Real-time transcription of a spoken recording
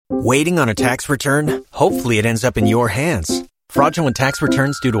Waiting on a tax return? Hopefully it ends up in your hands. Fraudulent tax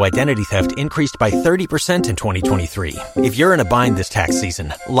returns due to identity theft increased by 30% in 2023. If you're in a bind this tax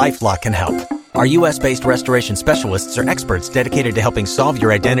season, LifeLock can help. Our U.S.-based restoration specialists are experts dedicated to helping solve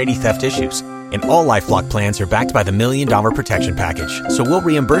your identity theft issues. And all LifeLock plans are backed by the $1 Million Protection Package. So we'll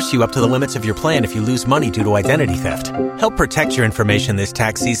reimburse you up to the limits of your plan if you lose money due to identity theft. Help protect your information this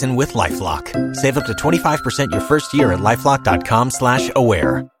tax season with LifeLock. Save up to 25% your first year at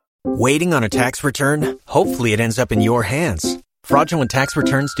LifeLock.com/aware. Waiting on a tax return? Hopefully it ends up in your hands. Fraudulent tax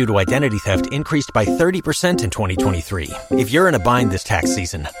returns due to identity theft increased by 30% in 2023. If you're in a bind this tax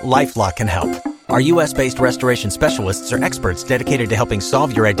season, LifeLock can help. Our U.S.-based restoration specialists are experts dedicated to helping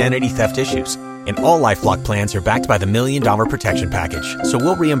solve your identity theft issues. And all LifeLock plans are backed by the $1 Million Protection Package. So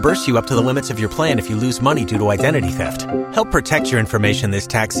we'll reimburse you up to the limits of your plan if you lose money due to identity theft. Help protect your information this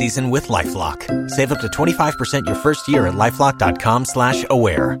tax season with LifeLock. Save up to 25% your first year at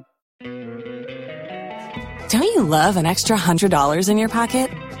LifeLock.com/aware. Don't you love an extra $100 in your pocket?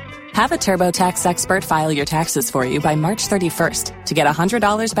 Have a TurboTax expert file your taxes for you by March 31st to get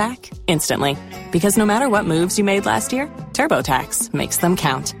 $100 back instantly. Because no matter what moves you made last year, TurboTax makes them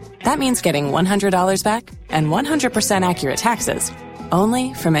count. That means getting $100 back and 100% accurate taxes,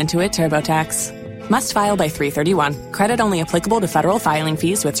 only from Intuit TurboTax. Must file by 3/31. Credit only applicable to federal filing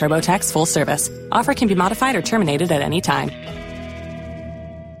fees with TurboTax full service. Offer can be modified or terminated at any time.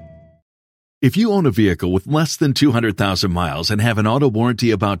 If you own a vehicle with less than 200,000 miles and have an auto warranty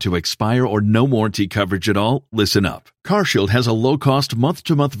about to expire or no warranty coverage at all, listen up. CarShield has a low-cost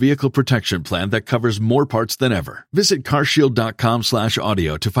month-to-month vehicle protection plan that covers more parts than ever. Visit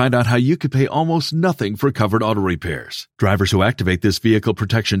carshield.com/audio to find out how you could pay almost nothing for covered auto repairs. Drivers who activate this vehicle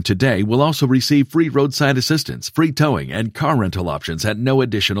protection today will also receive free roadside assistance, free towing, and car rental options at no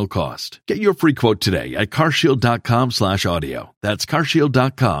additional cost. Get your free quote today at carshield.com/audio. That's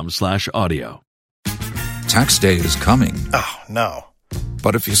carshield.com/audio. Tax day is coming. Oh, no.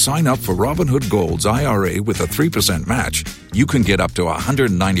 But if you sign up for Robinhood Gold's IRA with a 3% match, you can get up to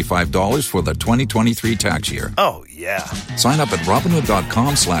 $195 for the 2023 tax year. Oh, yeah. Sign up at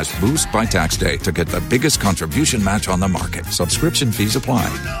Robinhood.com/boost by tax day to get the biggest contribution match on the market. Subscription fees apply.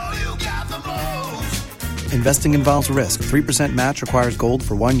 Investing involves risk. 3% match requires gold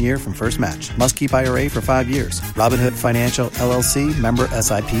for 1 year from first match. Must keep IRA for 5 years. Robinhood Financial, LLC, member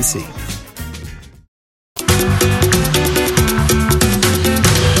SIPC.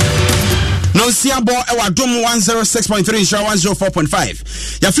 Siabo ewa dom 106.3 insha 104.5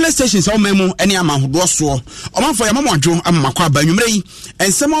 ya flex stations o memu ene amahodo so o manfo ya mamwadwo amakwa ba nwumre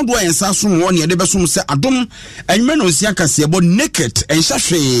ensem odo ensa so mo ne de besom se adom enwumre no sia Kasiebo Naket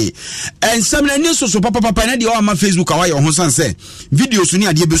enhahwe ensem na ni so papa na de o ama Facebook awa ye ho sanse videos ni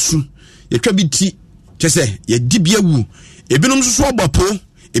ade besu yetwa bi ti kese ye dibia wu ebinom so obapo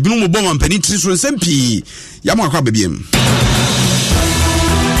ebinom bo mampani tri so ensem pi ya makwa ba biem.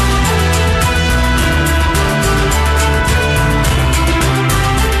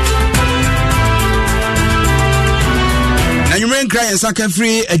 Nyumen cry saka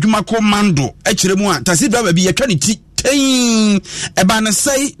free Ajumako Mando echiremu a tasi baba bi yetwa ne ti eba na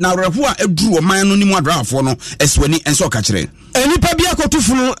sei na rehu a eduru o man no ni mu adrafo no eswani enso ka kire enipa bi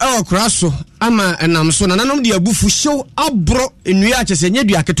akotufunu e okra so ama enam so na nanom de abufu hyew abro enua akese nya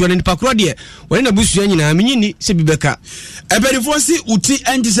dua keto ne nipa kro de woni na busu anyina menyini se bibeka eberifo si uti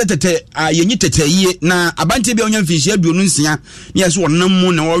enji setete ayenyi teteye na abante bi onya mfinhia aduonu nsia ne yeso wonam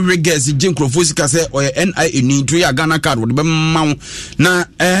mu na wo regas jenkrofo sika se oye NIA ni to ya Ghana card wo de bemma na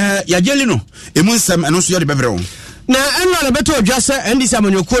ya jeli no emu nsem eno so ya de bebreo na enwa na beto odwase ndisi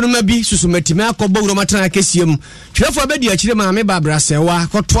amanyoko no mabi susumatime akọbọ wuro matana Kasiebo twefo abedi akire maame babra sewa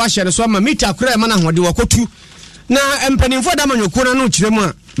kọto ahye ne so ama mita akora ema na hode wakotu na empanimfo da amanyoko no kiremu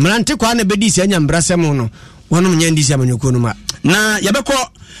a mrante kwa na bedi si anya mbrasem no wonom nya ndisi amanyoko no ma na yabekọ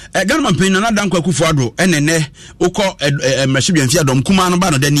Ghana mpeni na dan kwakufu ado enene ukọ mrashibia mfia dom kuma no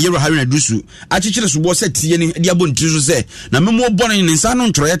ba no de ne yero hawe na dusu achichire subo se tie ni de abonti so se na memo bone ne nsa no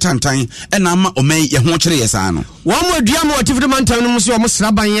ntro ye tantan ena ama omen ye ho kire ye sa no wo mo adua ma watifde mantan no muso mo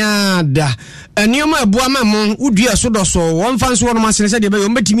sraban ya da enioma abua ma mo udua so do so wo mfa nso wo no masene se de be yo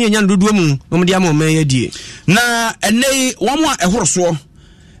mbetimi enya ndodo mu mo de ama omen ye die na enei wo mo ehoroso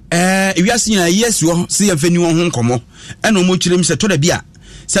ewiase nyina yesuo se ye fani wo ho nkomo ena mo kire mi se to da bia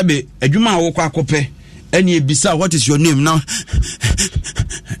sabe adwuma wo kwa akope eni ebisa what is your name now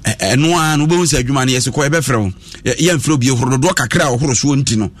eno an wo se adwuma na yeso ko ebe frɛ wo ye mfrɛ bi horo do kakra horo so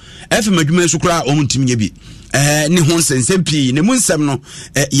nti no efem adwuma so kra o ntimi nya bi ne ho nsensem pi ne mu nsem no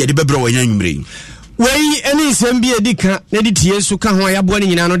ye de bebrɛ wo nya nwumre Wei any sembia dika, Nediti Suka,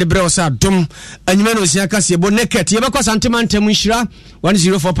 Yabuani, and the Brosa, Dom, and Yumano Kasiebo, Naket, Yabako Santiman Temushra,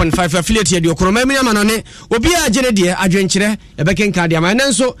 104.5 affiliate, your Coromemia Manone, Obia Genedia, Adventure, a Becken Cardia,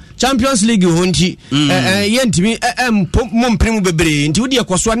 and so Champions League Hunti, Yentimi, Mum Primo Bebre, into the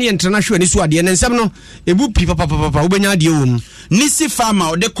Aquaswani International Swadi, and Samno, a boop people, Papa, Ubenadium. Nisi Farmer,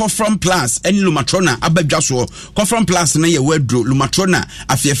 or the Cofram Plus, and Lumatrona, Abedjaso, Cofram Plus, na ye wedro, Lumatrona,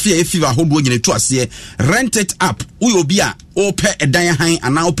 Afia Fever, Hobo in a twice, rent it up, Uyobia, Ope a Daya Hine,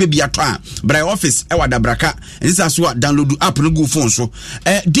 and now pay Biatra, Bray Office, Ewada Braka, and this is what download app no go phone so.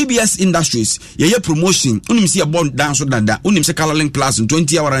 DBS Industries, ye promotion, unim see a bond down so that, unim se color link plus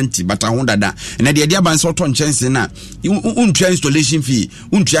 20 hour anti, but I won't that, and the idea by sort on chance na, installation fee,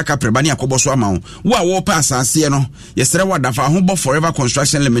 Untriaka Prebania Koboswama, wa pass as Sieno, yesterday what the Humble Forever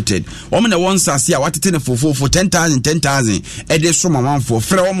Construction Limited, woman the ones I see what it in for 10,000, Eddie Soma for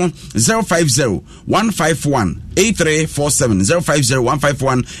Freomo 050-151-8347,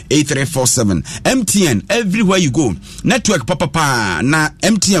 050-151-8347. MTN, everywhere you go, network papa na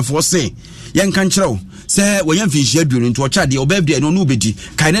MTN for say, young control. Say when you finish doing into a chat, your birthday no nobody.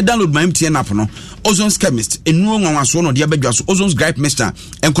 Can I download my MTN app no? Ozone's Chemist, and no one was one of the Abedjas, Ozone's Gripe Mister,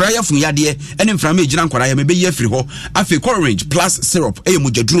 and Korea from Yadie, and in from Jiran Korea may be ye free ho, Afi Corange plus syrup, a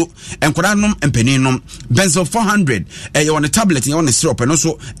mujadru, and Koranum and Peninum, Benzo 400, on a tablet on the syrup, and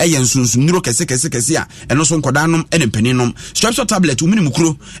also a Yansun's Neurocasecasia, and also Kodanum and Peninum, straps of tablet to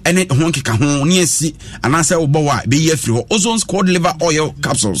Minimukru, and it honky kahon near sea, and answer Obawa, be ye free ho, Ozone's cod liver oil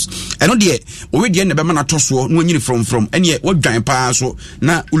capsules, and on the already in the Bemana Tosso, no one from any what giant power so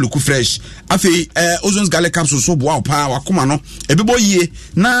na uluku fresh. Afi Ozone's Gale capsule so wow power kumano ebebo ye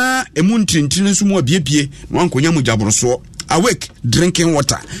na emuntrin sumo abiepie no ankonya mu jabro so awake drinking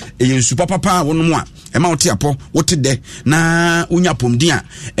water eyensu papa wonu mu a ema wote apo wote de na unya pomdin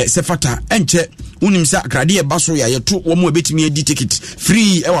a sefata enche unim sa krade e baso ya yeto wo mu ebetimi edi ticket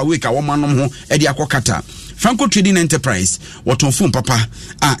free ewa week a wo manom ho e de akokata Franco Trading Enterprise, what on phone papa,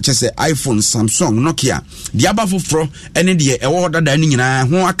 just iPhone, Samsung, Nokia, the above fro, and the order dining in a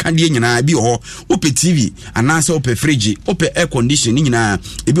who can be Ope TV, and answer Ope fridge, Ope air conditioning in a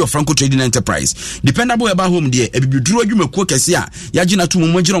be of Franco Trading Enterprise. Dependable about home, dear, if you drew you cook as ya, Yajina to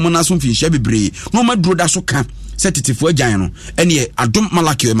Mojino Monasum Fish, every bray, no more drew that so can. Set it for Giano, and ye, I don't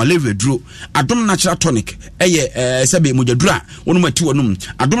malaki, malaria drew, I don't natural tonic, Sabi Mujadra, 1 more 2 num,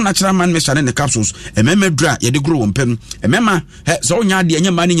 I don't natural man measure in the capsules, a meme dra, ye de grow on pen, a mema, so yadi and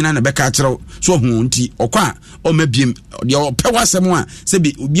your money in a becatro, so hunty, or qua, or maybe your power someone,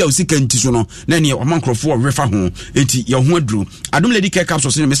 Sabi, be a sick and tisono, then your monk for refer home, eti your home drew. I don't let the care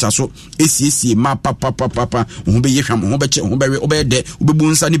capsules in Mr. So, ACC, ma papa, who be yam, who bet you, who bury obey de, who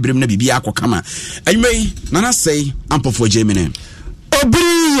be sunny brim, be aqua kama. I may, Nana say, ample for Gemini.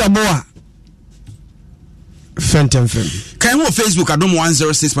 Obri Yaboa Phantom Film. Can you Facebook at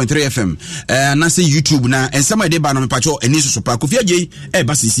 106.3 FM? And I say YouTube now, and some idea by no patrol and Nisu Sopa Kufia J.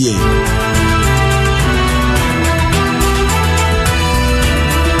 Bassi.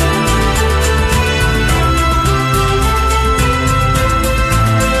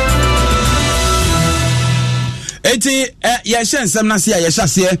 Eti yashen samnasia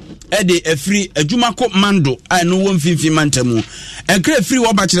yashase ede efri Ajumako Mando no won finfi mantamu enkre free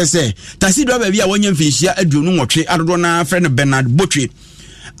wo ba kire se tasi do ba bia wonye mfinhia aduonu nwotwe adodo na friend Bernard Botwey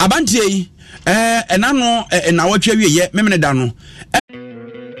abantie yi enano na wotwe wiye memene da no.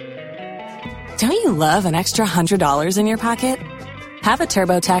 Don't you love an extra $100 in your pocket? Have a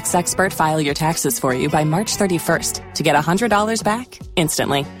TurboTax expert file your taxes for you by March 31st to get $100 back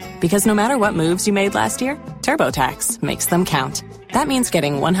instantly. Because no matter what moves you made last year, TurboTax makes them count. That means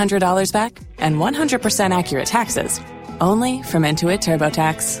getting $100 back and 100% accurate taxes only from Intuit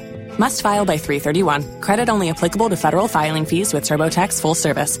TurboTax. Must file by 3/31. Credit only applicable to federal filing fees with TurboTax full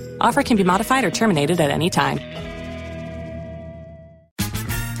service. Offer can be modified or terminated at any time.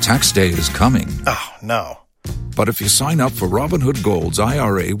 Tax day is coming. Oh, no. But if you sign up for Robinhood Gold's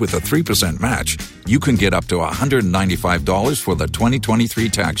IRA with a 3% match, you can get up to $195 for the 2023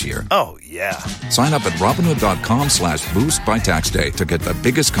 tax year. Oh, yeah. Sign up at Robinhood.com/boost by tax day to get the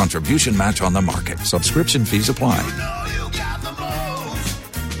biggest contribution match on the market. Subscription fees apply.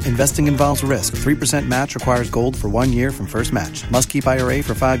 Investing involves risk. 3% match requires gold for 1 year from first match. Must keep IRA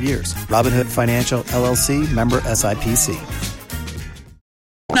for 5 years. Robinhood Financial, LLC, member SIPC.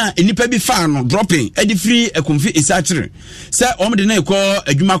 Na enipa bi fa no dropping edi free ekumfi isachire se omde na ekọ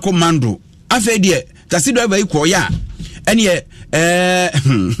Ajumako Mando afa de tasi do ba ikọ ya ene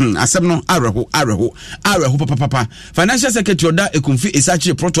asem no areho papa financial secretary da ekumfi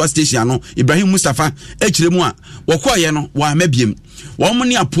isachire proto station no Ibrahim Mustafa echiremu a wokọ ye no wa mabiem wo mo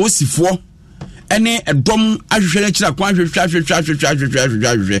ne aposifo ene edom ahwehwe na kira kwa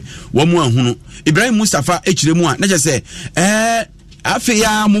hwehwe wo mu ahunu Ibrahim Mustafa echire mu a na je afi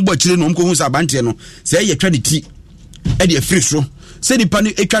ya mubɔ kire no mko hu sa bante no se ye twa ne ti e de afiri so se nipa no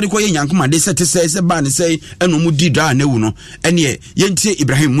etwa de kɔ ye nyankoma de se ba ne se eno mu di dra na wu no ene ye ntie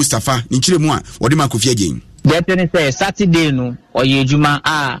Ibrahim Mustafa ni kire mu a wɔde makofi agyen de ne se Saturday no oye ejuma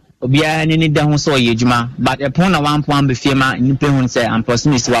a obia ne da ho so oye ejuma but epon na wan pon be ma nipa hu se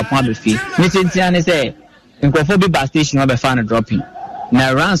amposmis wa pon be fie ni tintia ne se nkofo bi ba station wa be fa na dropping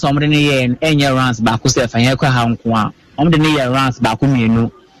na runs omre ne ye enye runs ba ko se fa ye kwa ha nko a omde ne ye runs ba ko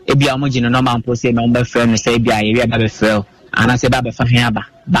mienu ebia mo gine no man pose na ombe frɛ no se ebia ye ba be frɛ ana se ba be fa hen aba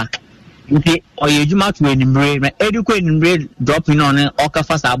back nti oye ejuma to enimre na edukọ enimre dropping on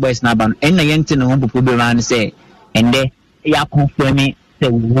okafa sa boys na ba no en na ye nti ne ho popo be ran se ende ya confirm se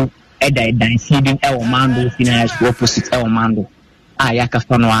wo eda seeding e wo Mando finance opposite e wo Mando a ya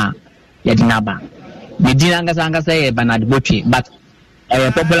kafa no a ya dinaba the dinanga sanga say Bernard Botwey but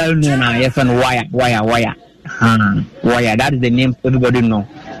popular name na ye fan wire that is the name everybody know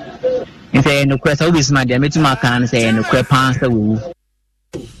if say no question we smart dey metima kan say no question pastor we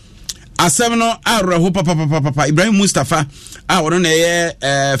asem no arho papa Ibrahim Mustafa a wono na ye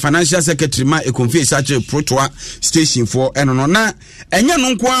financial secretary ma ekonfie sache protoa station for eno no na enya no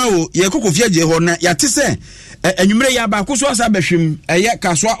nko a o ye kokofie je ho na ya te se enwumre ya ba ko so asa behwem eye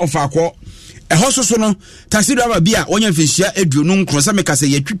kaswa ofakọ ehososo no tasido aba bia wonya mfihia aduonu nkro se meka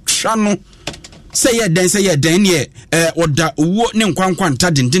se ye twitwa no se ye den ne oda owo ne nkwankwa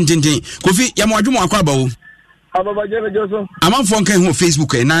nta dindindindin kofi ya mo adwumo akọ abawo ababa jebe joso amanfo nkan ho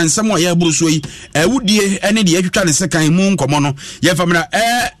Facebook na nsem o ya buru so yi wudie ene de atwitwa ne sekan mu nkomo no ye famra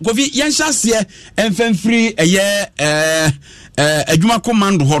kofi ye nhyase emfamfiri eye Ajumako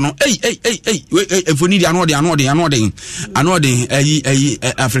Mando ho no efoni di anode ayi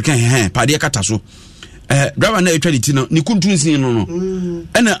African pade kata so driver na etwa ti no ni kuntunsin no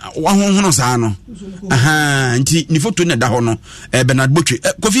ena wa honhono saa no nti ni photo na da ho no Bernard Botwey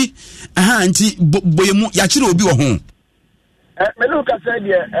kofi nti boyemu ya kire obi wo ho menu ka say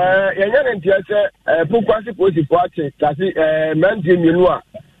de yenya ne ntia se pokwasi posi poate kasi mante mienu a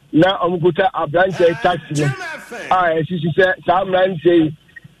na omukuta abranche taxi no sisi se sa mrante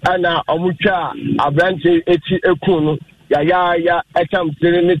ana omutwa abranche eti ekun no ya etam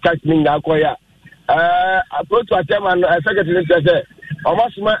tere ni taxi ni akoya aproto atema no secretary say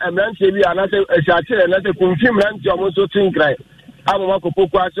omasuma mrante bi ana se esatere na se confirm mrante omoso tinkrai amoma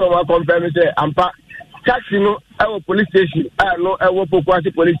kopokwasi o ma confirm say ampa taxi no police station no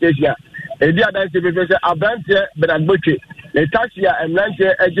pokwasi police station edi adanse be say abranche Bernard Botwey the taxi and Nancy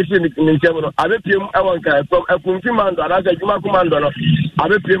education in Germany. I will pay from a confirmando and as a Ajumako Mando. I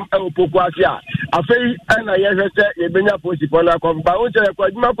will pay Poquasia. I feel and I say a Benya Posipona come by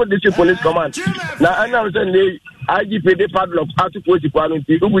Ajumako District Police Command. Now I know the IGP the padlock out to Posipano,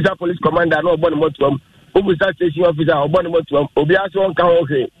 Ubuza Police Commander, no Bonomotum, Ubuza Station Officer, or Bonomotum, Obiaso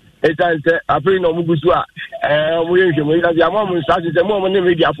Kaoke. After no Mugusua, we the amount started the moment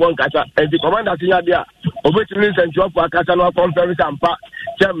media phone kata, and the commander Tinabia, Obetunis and Job for Catano conference and Park,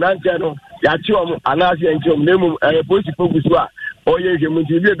 Jam Lanciano, Yachum, Anasi and Jum, Nemu, Police Pugusua, or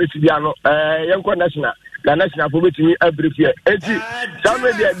Yamuti Bessiano, Yanko National, the National Public every year. And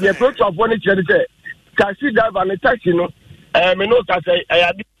somewhere the approach of one each other say, Kasi Dav and the taxi, no, Menota say,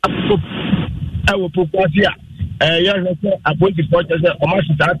 I will put Quasia. Yes, I put the point as a much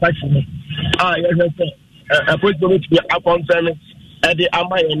taxi. Yes, I put the which we are confirming at the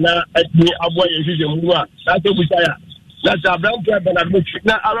Amayana at the Aboy Mua. That's what we say. That's a brand and a book.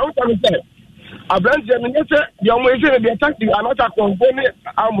 Now, I don't understand. A brand terminator, young way to be attacked. I'm not a component.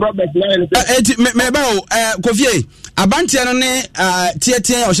 I'm Robert Lyon. Mebo, Kofi, a bantiane,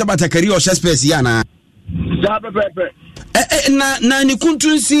 Tietia or Shabatakari or Shaspesiana. Na ni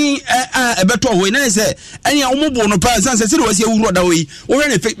kuntunsi ebeto ho na se enya omobo no pa sanse se wasi ewuro da wi wo hwe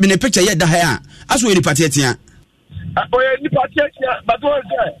ne picture ye da ha aso ye pati atia ni pati atia but one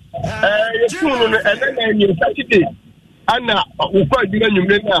say ye tunu no na ni Saturday ana ukwa adina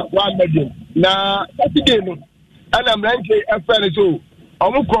nyumre na wa medin na Saturday no ana mranche afere so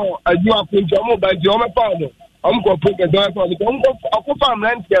omukọ adua kunti omo banti omo pa no omukọ program do pa no omukọ akofa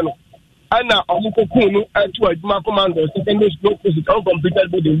mranche no ana omukokunu to Ajumako Mando secondary school visit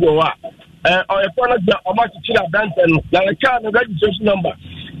uncompleted with the war or a product that Omachira Danton like a car registration number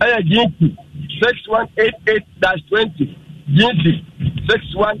GT 6188-20 GT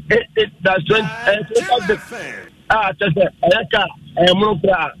 6188-20 Ayaka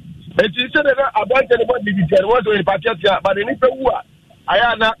Monokra. It is said that about the detail was in Patia, but in Ipua.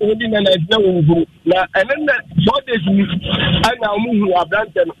 Ayana only na and then 4 days and now move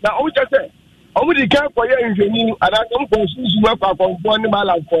Abranton. Now, what I say, Omudi kan for ye nhwenu and am consume work for ni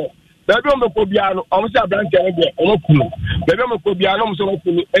balance for. Baby omeko bia no omo say branch e de omokunu. Baby omeko bia no so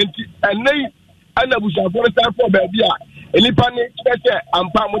omokunu enti enei ana busa for time for baby a enipa ni kete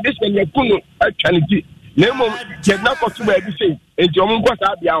ampa mo dis ken yakunu atwaniti. Nemo je na ko to baby say enti omo nko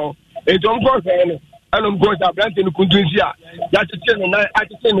sa bia ho. Enti omo ko say no ana mo sa branch ni kuntunsi a ya tete no na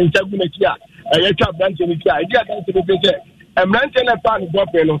atete no ntagu na ki a ya twa branch ni ki a e dia branch ni be say emrante na pa no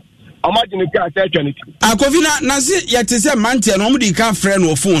gope no amagine ka atwaniti. Akofina na se yete se mante no omudi ka frɛ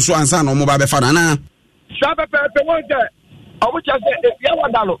no phone so ansa no mo ba be fa na na sabe pe wonte omu cha se ya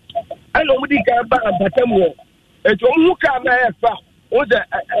wada no eno omudi ka ba abatamu eto omu ka na e fa o se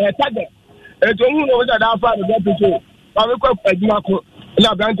tage eto omu no da fa no go to ba me kwa Ajumako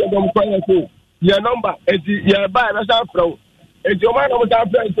na branch go mo kwa so your number eti ya ba e sa fra eti o ma no mo sa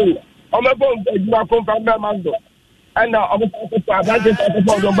fra so o me go Ajumako fa Mando and now I'm going to branch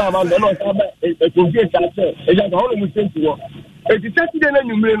for ba Mando no sa ba e ko fi cha se e ja ho no mo se nti wo eti Saturday na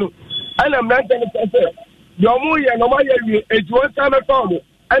nyumre no ana branch no se your moye no ma ye eti won sa me fa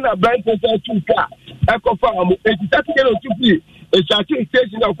ana branch se tu ka e ko fa mo eti Saturday no tu fi e cha ti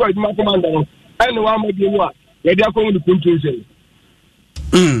station na ko Ajumako Mando no ana wa ma bi no a ye dia ko mu kuntu se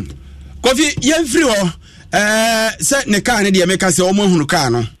Kofi yemfiri ho se ne car ne de me ka se o mo hunu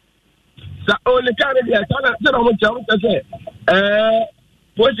car no sa o le car ne de sana se no mo cha mo se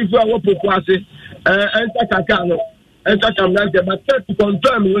positive a wo pokuase enta kaka no enta kamran de but to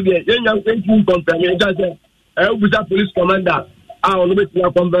confirm we dey yenya we confirm e da se obuza police commander a no be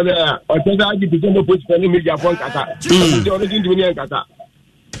tia confirm o se da agi bi mo police ni media phone kaka o de origin di ni kaka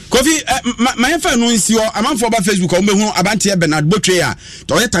Kofi my fa no nsi o amanfo ba Facebook o mehu abante Bernard Botwey a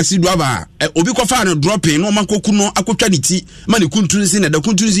to ye taxi driver obi ko fa no dropping no makoku no akotwa ni ti ma ne kuntunsi na da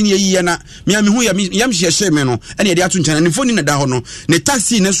kuntunsi ni yiye na me hu ya hye me no ene ye de ato nchana ne foni na da ho no ne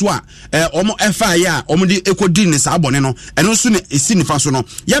taxi ne so a omo efa ya omo de ekodi ne sa abone no eno so ne esi nifa so no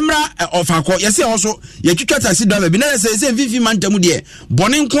yemra ofa ko ye se ho so ye twitwa taxi driver bi na se vivi mantamu de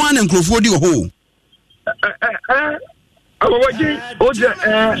bone nko an nkrofo di ho Awoji oje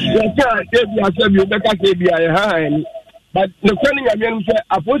yaka debi asebi obeka debi ayi but the kwani nyame say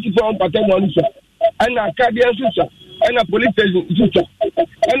approach for patem one so ana kadia so ana police station so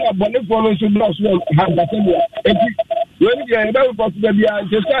ana bone for no so block so ha patem enti when you are about to be an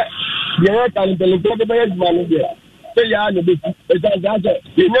just ya kan tele ko be yajma no be say ya no be that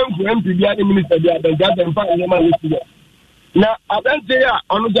the name for MP bia the minister bia that fa nyama we na abante ya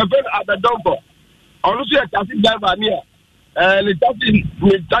onu the friend at the dump onu so ya taxi driver near the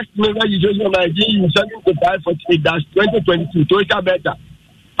tax registration of Nigeria 725/2022 to better.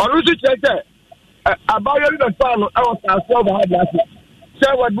 Also check about the fan I was transferred by last.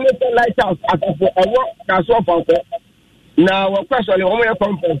 Say what we lighthouse as a work transfer for now what question on your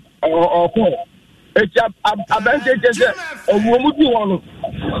conference or call. It's advantage of Womudu one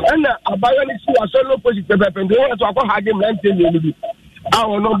and about a solo positive weapon. They want to have a hard game. I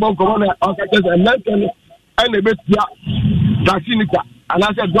will not go on and and a bit Tasinika, and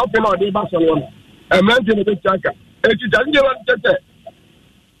I said, dropping all the Barcelona, a man to the big chaka. If you tell you what to say,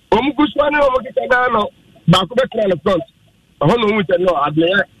 Omukuswana over Kitano, Bakuba front, a whole with the law, as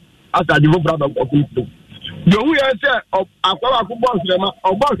I do brother of people. The way I said, of Aquaku Bosrema,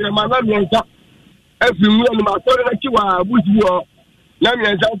 or Bosrema, if you know my son, which you are, Nami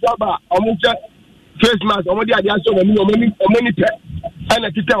and Saba, Omucha, face mask, or the idea so many pet, and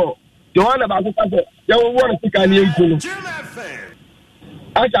a Kitao. Joanna Bakuka, you want to take a new cool.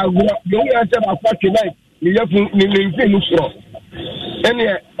 I shall go, you answer about 49. You have to look any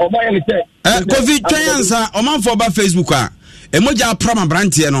or buy anything. Covid Tayansa, or man for Facebook. Emoja prama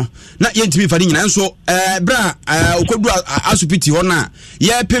brantie no na yentimi fani nyina nso bra okodu asupiti ho na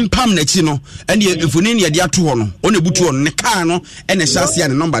ye pempam na chi no ene efuni ne de ato ho no one butu ho ne car no ene hyase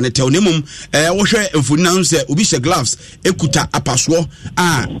ne number ne tel nemum wo hwe efuni na nse obi she gloves ekuta apaso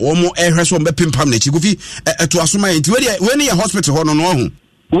a wo mo ehwe so mbe pempam na chi gufi eto asoma yenti we ne ye hospital ho no no ho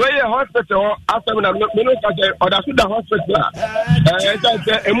we ye hospital after na me no ka say oda su da hospital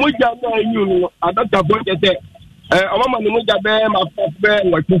emoja na yu no adaka bonjete ọmọ ni mo ja be ma be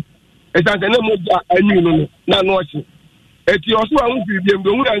wọ̀tí ẹ̀sán tẹ̀lé mo ja ẹ̀yìn nínú náà ní ọ̀sìn ètí ọ̀sùn àwọn fi bí ẹ̀mí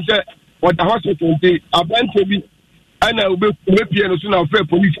òun ṣe ọ̀dà hospital ntẹ̀ abẹ́ntẹ̀ bi ẹ̀nà òbí pìẹ́ ní sún náà fẹ́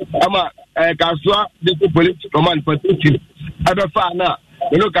polisi àmà kàṣùá dẹ́kọ̀ polisi command pẹ̀tẹ́tì ẹ̀bẹ̀fà náà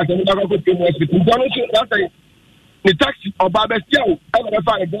pẹ̀lú kàṣẹ́ ní dákọ̀ pẹ̀tẹ́ ní hospital ntọ́ ní sún láti ní taxi ọba abẹ́síà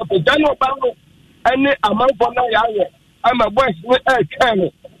ẹ̀bẹ̀fà ẹ̀dẹ́fẹ̀ jáde ọba ẹni àmàǹfọ̀ náà yà á yẹ ẹ̀mà bọ́ọ̀sì ní ẹ̀kẹ́ni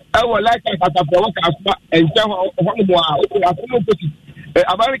ẹwọ láìka àtàfẹ wọn kà fún ẹnjẹ ọfọmọ àfọmọ pọtì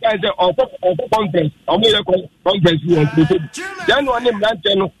America ẹsẹ ọkọ congress ọmọ yẹ congress wọn tó tóbi jẹnu ọni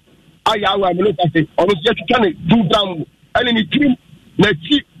mìíràn no ayawa me no kase ono se twitwa do down ene ni team na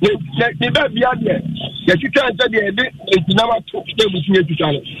chi ne ba bia de ya twitwa nse de de entinama to de busunye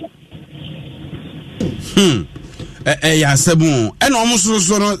twitwa ya sebu ene omo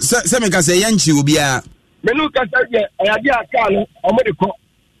so no se me kase yanchi obi a me no kase de ayade aka no omo de ko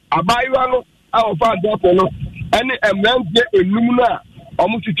abayiwa no a ofa dopo no ene emranje enum no a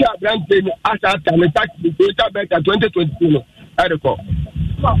omo twitwa abrante ni asa ta ne taxi data beta 2022 no adeko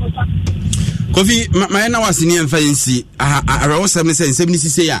Kofi maena wasini emfa yensi arawo sem se nsem ni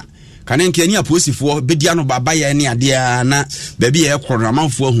sise ya kane nke ani aposifo bedia no baba ya ne ade na baabi ya ekoro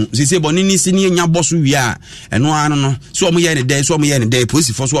amanfo ahu sise boni ni sini nya boso wi a eno ano no so omo ye ne dey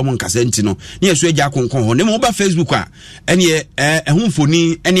aposifo so omo nkasa nti no ne yeso agya konkon ho ne mo ba Facebook a ene ehun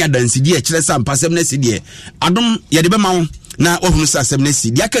mfoni ene adansidi e kire sampasem na sidie adom ye de be ma wo na ohunu sa asem na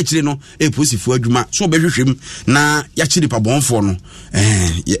si dia ka kire no eposifo adwuma so obehwehwem na ya kire pa bonfo no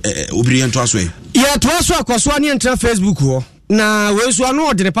obiri ento aso ya to aso akoso ani entra Facebook ho na wesu anu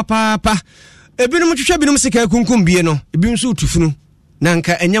odere papa ebinum twhwe binum sika kunkum bie no ebinum so utufunu na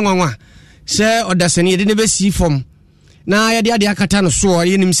nka enya nwanwa se odasani yede ne besi fom na yede ade akata no so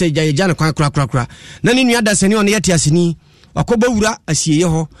yenim se gya no kwan kra na ne nua dasani on yete asini wakoba wura asieye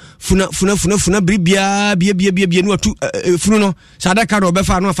ho funa bribia bia no atu funu no sadaka no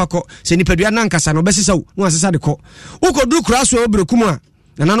obefa no afako se nipadua na nkasa no obesesa no asesa de ko ukodu kraso obrekum a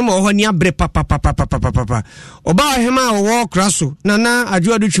nana no ho ni abre papa oba hema wo kraso nana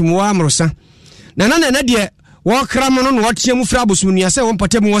ajuadu twumwa amrosa nana de wo kram no no otiemu fra bosum nia se wo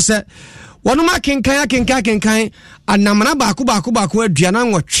mpotemu wo se wono ma kenkan anamna baako aduana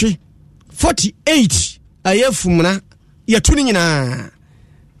nwotwe 48 ayefumna yatuni nyina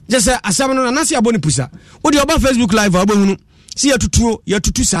jese asam no nana se aboni pusa wo de oba Facebook live abohunu si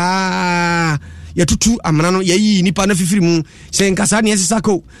yatutu saa yatutu amana no yayi nipa na fifiri mu se nkasa ne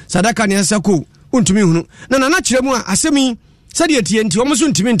sesako sadaka ne sesako untumi hunu na nana kiremu a asemi sade etie nti omo so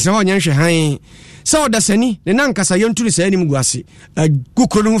ntimi ntina wa nyanhwe han sa odasani ne na nkasa yenturi sa anim guase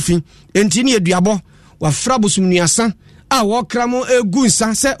gukro no fi enti ne aduabo wa fra bosum nuasa a wo kramo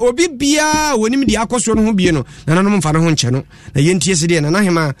egunsa se obi bia wonim di akoso no ho bie no nana no mfa no ho nche no na yentie se de nana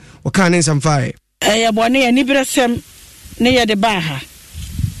hema wo kan ne nsamfae ya bone ya ni bresem ne ye de baha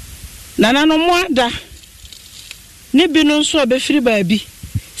nana no moada ni bi no so obefiri baabi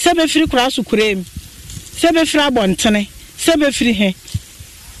se befiri kraso kurem se befiri abontene se befiri he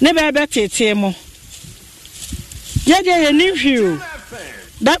ne ba betete mo ye de ye ni hwiu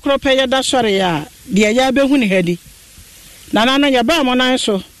da krope ye da sore ya de ya behu ni hadi nana no ya ba mo nan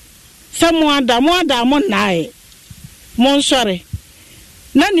so se moada mo nae mo sore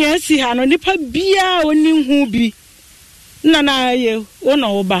na ne asi ha no nipa bia oni hu bi nana ye wona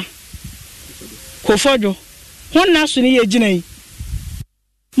oba kofojo honna so ni ye ginai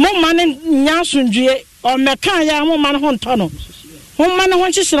mo mane nyasunjue o meka ya mo mane ho ntono ho mane ho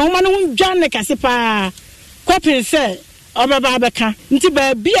hyehyere ho mane ho dwane kase pa kopin se obeba beka nti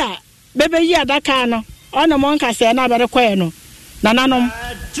ba bia bebe yi adaka no ona mo nka se na bere koye no nananom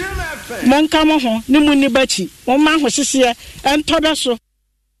mo nka mo ho ni mu ni bachi mo ma ho hyehyere entobe so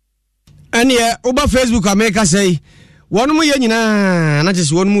ane oba Facebook America say wonu mu ye nyina na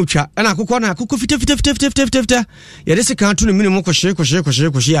jese wonu mu twa na akukọ fita yede se kan to no minimum kohye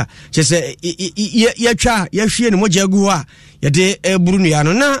a jese ye twa ye hwie ne moja gu a yede eburu nu ya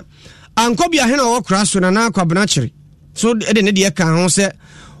no na ankobia he na wo kra so na akwabena kire so ede ne de kan ho se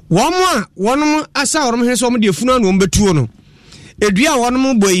wonu asa orom he so mo de funu anu mbetuo no edua wonu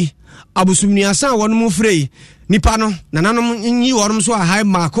mu boyi abusumni asa wonu mu frei nipa no nananom nyi worom so a hai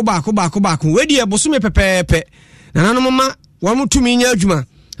maako wedi ebosume pepepe nananom ma womo tumi nya adwuma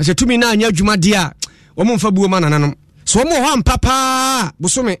ase tumi na anya adwuma dia womo mfa buo ma nananom so womo ho ampapa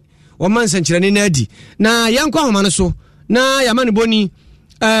bosume woman sankyerane na adi na yanko ahoma no so na yamane boni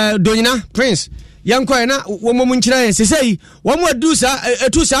donyina prince yanko na womo munkyira sesei womo adu sa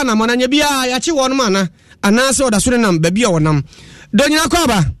etu sa na monanya bia ya chi wonom ana se oda so nam ba bia wonam donyina ko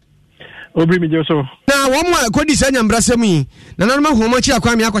aba obri mi joso na womo kodi sanya mbrasam yi na nanoma homo chi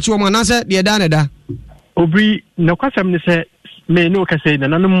akwa mi akwachi womo na se de da na da obri na kwasam ne se me no ka se na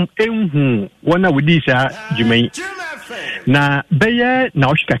nanom enhu wona wodi sa dwumai na beye na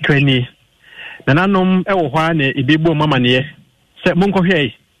oshika krani na nanom ewo hwa na ibebo mama ne se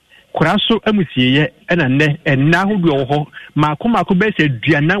monkohwe kuraso amusieye ena ne enna hodu wo ho maako be se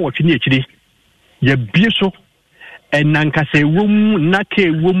duana wotwe ne akiri ya bieso enanka se wom nake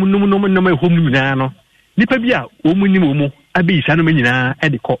wom nom ehom nyina no nipa bia wom nim wom abisa no nyina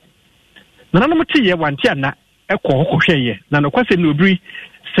edekọ na nanom tiye wanti ana ekọ hwehweye na no kwase no obri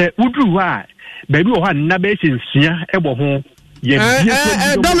se uduru a baabi wo ha na be sinsia ebo ho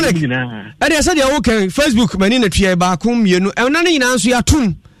Dominic and I said you're okay Facebook mani na twa ba kom mienu e na nyina nso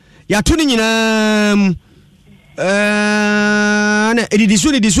yato ni nyina na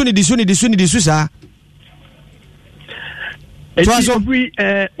edidisu sa so bi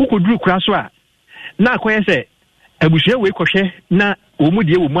ukoduru kura so a na akoye se abusua we kohwe na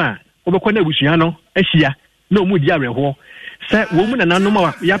omudie wo mu a obekọ na abusua no ahia na omudie areho se wo mu na nanom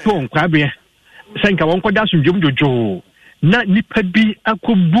a yato nkwabe se nka won koda so dwom dojo na nipa bi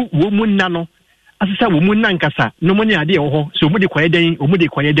akobu wo mu na no asesa wo mu na nkasa no mo ne ade wo ho so omudie kwaye den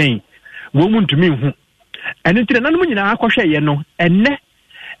wo mu ntumi hu ene tire nanom nyina akohwe ye no enne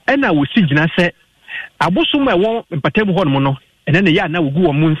ena wo si gina se abosom e won mpatam ho no no ene ne ya na wogu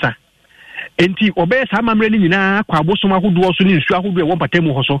wo mu nsa enti obeye sa mamre ni nyina kwa abosom ahodo so ni nsu ahodo e won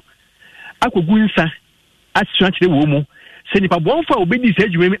mpatam ho so akogu nsa asua kire wo mu se nipa bonfa obedi se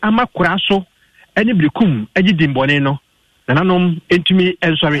adwuma mi amakora so ene blekum agi dimbone no nanom entumi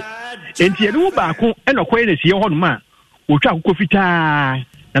ensori enti e no ba ko ene koye na sie ho no ma otwa akoko fitaa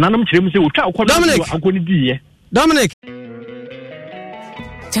nanom kire mu se otwa akoko ni diye Dominic,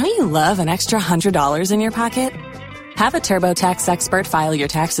 don't you love an extra $100 in your pocket? Have a TurboTax expert file your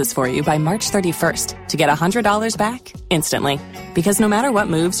taxes for you by March 31st to get $100 back instantly. Because no matter what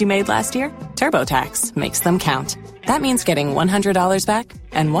moves you made last year, TurboTax makes them count. That means getting $100 back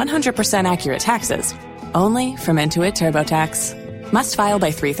and 100% accurate taxes only from Intuit TurboTax. Must file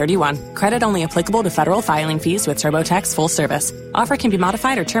by 3/31. Credit only applicable to federal filing fees with TurboTax full service. Offer can be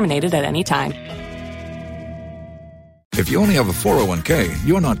modified or terminated at any time. If you only have a 401k,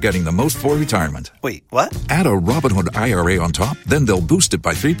 you're not getting the most for retirement. Wait, what? Add a Robinhood IRA on top, then they'll boost it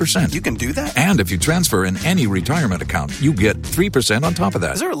by 3%. You can do that? And if you transfer in any retirement account, you get 3% on top of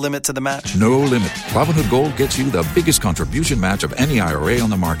that. Is there a limit to the match? No limit. Robinhood Gold gets you the biggest contribution match of any IRA on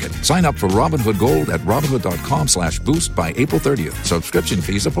the market. Sign up for Robinhood Gold at Robinhood.com/boost by April 30th. Subscription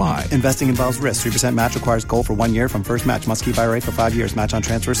fees apply. Investing involves risk. 3% match requires gold for 1 year from first match. Must keep IRA for 5 years. Match on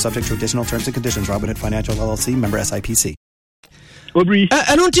transfers subject to additional terms and conditions. Robinhood Financial LLC, member SIPC. Obri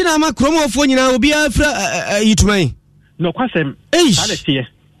anonti na ma kromofo nyina obi afra yitumai no kwasem aletie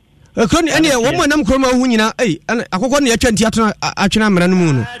ekron ene wo mo nam kroma hu nyina akokọ na yatwa nti atwena amra no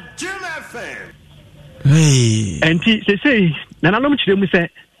mu no enti se na nanom kire mu se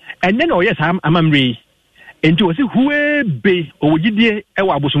enne na oyes amamre enti wo se huwe be owogidie e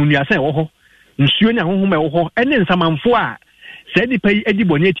wa abosom nuasa e wo ho nsuo nya honhom e wo ho enne nsamanfo a se di pai edi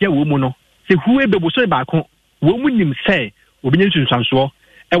boni atia wo mu no se huwe be boso ba ko wo mu nim se obinye nsunsanso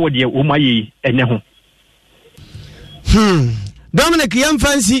e wo de wo mayi ene ho Dominic yam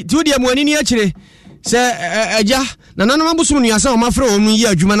fancy ti odi amwani ni akire se aja na nanom abusum nuasa o mafra o mu yi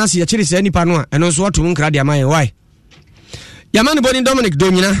adwuma na se ya kire se nipa no a eno so wato nkra de amaye why yamane boni Dominic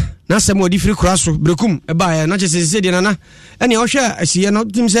donyina na se mo di firi kraso brekum e ba ya na chese se de nana ene o hwe asiye no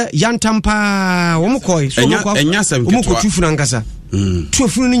tim se yantampa wo mkoi so mkwa wo mkotufu na nkasa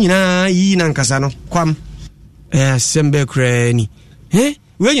tufu ni nyina yi na nkasa no kwam sembe krani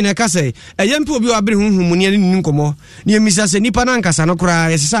we nyina kasa yempe obi wa bere hunhum ne ni nkomo ne emisa se nipa na nkasa no kura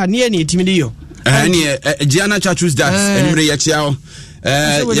yesesa ne ne timide yo ne Gianna Chachus das enumre ya chiao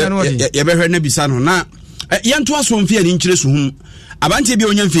ye behwe na bisa no na yanto aso mfe ani nkyire so hum abante bi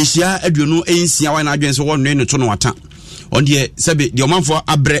onya mfehia aduonu ensia wa na adwen so wonne ne to no wata onde sebe de omanfo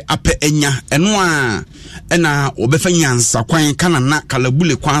abre apɛ enya eno a na obefa nyansa kwan kana na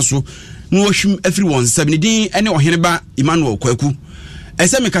kalabule kwan so no hwim afiri won sebe ne din ene ohene ba Emmanuel Kwaku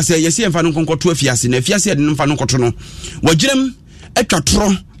ese me kase yesi emfa no konkoto afiase na afiase de no mfa no koto no wagiram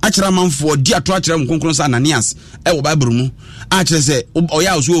atwatoro akyera manfo di ato akyera nkonkron sa Ananias wo Bible mu akyere se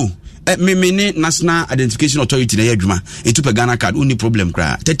oya oso me National Identification Authority na yadwuma etupe Ghana card only problem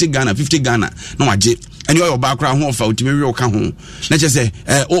kra 30 Ghana 50 Ghana no waje eni oyo ba kra ho ofa utime wi oka ho na che se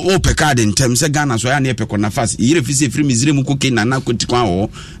o pe card ntem se Ghana so ya na epe kona fast yire fisi free mizire mu koke na kotikwa ho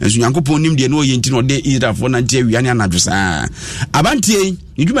enso Nyankopon nim de no ye ntino de Israfo na ntie wi ane anadwosa abantie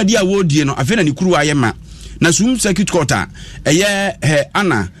ndwuma di awo die no afi na ni kuru ayema na sum circuit court eye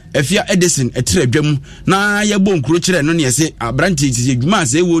ana efia Edison etre adwam na ye bo nkuro kire no ne yese abranti tije dwuma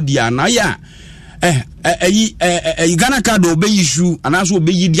se wodi ana ya Ghana card obeyi shu anaso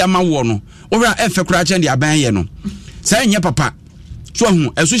obeyi di amawo no owura efe kura chen di aban ye no sai nye papa so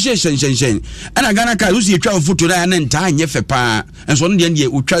hu association shen ana Ghana card usi etwa photo na na nta nye fe pa enso no de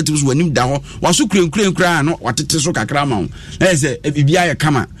otwa tips wanim da ho waso kurenkura no watete so kakra ma ho na yese bibia ye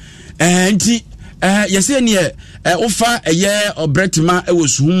kama nti yese ne ofa eye obretima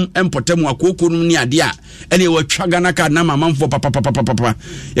ewosuhum empotem akoko num ne ade a ene watwa Ghana card na mamamfo papa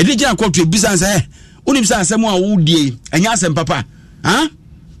yedi gya akoto ebisa nse unim sa asem a wudie anya asem papa ha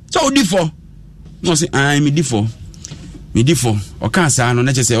so odi for no say I me di for medifo oka sa no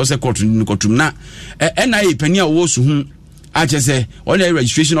na chese o se court ni kotum na NIA pania wo su hu a chese on the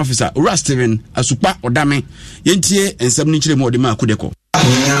registration officer Ura Steven Asupa Odame yentie ensem ni kire mo de ma akudeko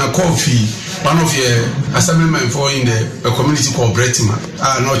coffee one of your assemblymen for in the community cooperative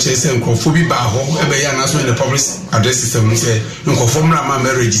no chese nkofobi ba ho ebe ya na so in the public address system say nkofomra ma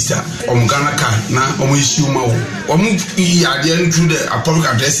register Ghana card na issue ma wo ya dey through the public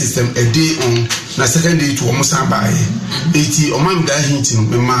address system a day on na second day to omusan bae eti omam da hint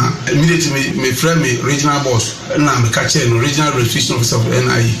no ma immediately me friend me regional boss na me catch no regional registration officer of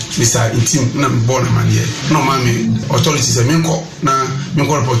NIA Mr. Intim na me born man here no ma me authorities me nko na me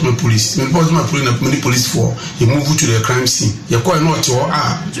nko report me police me report my police na many police for he move to the crime scene ye call not or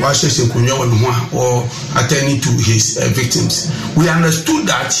wa sheshe kunyo wa no or attending to his victims. We understood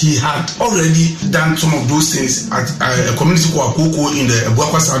that he had already done some of those things at a community called Koko in the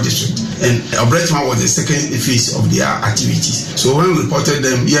Buakwa South District, and Obretima was the second phase of their activities. So when we reported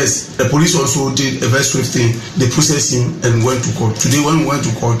them, yes, the police also did a very swift thing. They processed him and went to court. Today when we went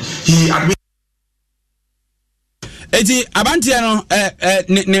to court, he admitted. Eti abantia no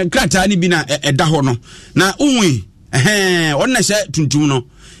ne krata ni bi na eda ho no na unwi on na hye tuntum no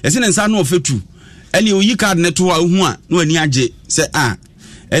yesi ne nsa no ofetu ani oyi card ne to hu a no ani age se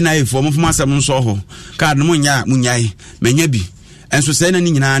na ifo mo fuma asem nso ho card no munyai menya bi enso se na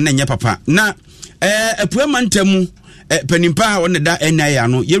ni nyina na nya papa na apuama ntamu penimpa on da NIA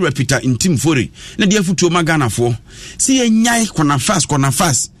no ye repeater intim fori na de afutuo maganafo se ye nyai kona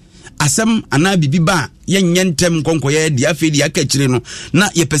fast asem ana bibiba ye nyentem konkoye de afedi akachire no na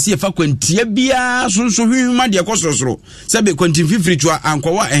ye pese ye fa kwantia bia sonso hwima de kososoro sebe kwantim fifiri twa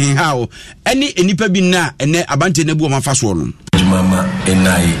ankowa ehenhao eni enipa bi na ene abante na bu ma fa so no mama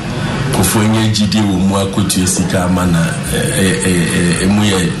enai kofonye jide wo mu akotu esika mana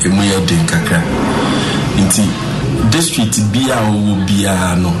emuye den kakra nti district bia wo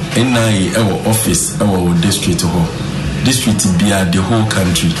bia no enai ewo office ewo district ho district bia the whole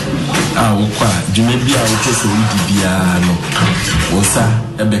country wokwa dwuma bia wokese wudi bia no wonsa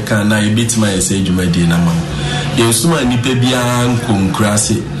ebeka na ebetima yese dwuma di na ma yesuma nipa bia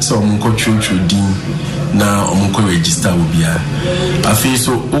nkonkrase so omunkotwotwo din na omunko register wo bia afi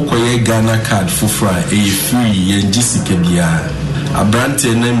so okoye Ghana card fofra free yenjisike bia abrante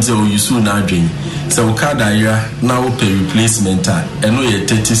nemze o yusu na adwen se wo card aya na wo pay replacement eno ye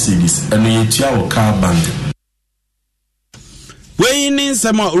 30 cedis eno ye tua wo car bank Wayne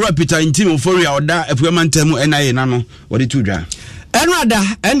Sama Rapita Intim Foria Oda Epuama Ntemu NIA Nano Wadi Tudra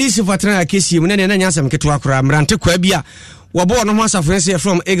Enrada NDC Fatra Kasiebo ne na nyasam ketwa kora mrante kwa bia wabo no ho asafense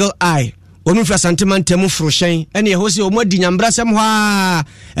from Eagle Eye onu fra sentiment temu froshen ene hosi omadi nyambra sem ho a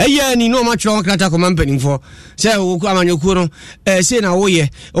eya ni no ma twere krata ko mampanimfo se wo ku amanyoku no se na wo ye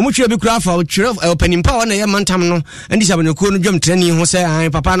omutwe bi kura fa twere opanimpa wona ye mantam no ndi sabanyoku no dwom trani ho se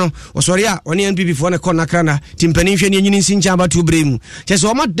an papa no osori a one NPP fo ne konna krana timpanimhwe ne nyini sincha abatu bremu se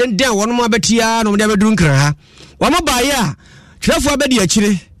so ma den wono ma betia no de beduru nkra ha wo ma baye a twere fo abedi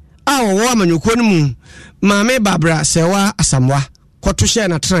akire a wo amanyoku no mu maame babra sewa asamwa koto share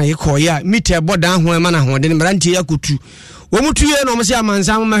na tran ye koya mite boda ho ema na ho de mrantie yakutu wo mutu ye no mo se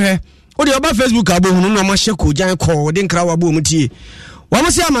amansam mehwe o de oba Facebook abohunu no mo hye ko jan ko de nkra wa bo mutie wo mo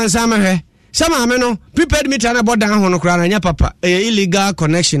se amansam mehwe sama me no prepared meter na boda ho no kra na nya papa illegal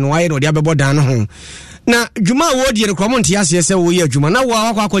connection why no de abeboda no ho na djuma wo de rekwa mo ntia ase se wo ye djuma na wo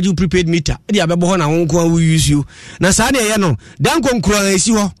akwa akwaji prepared meter de abebo ho na wo nko wo use you na sa na ye no dan konkura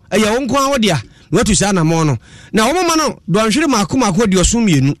esi ho ye wo nko wo dia watu sana mono na omoma no do anhwere makoma de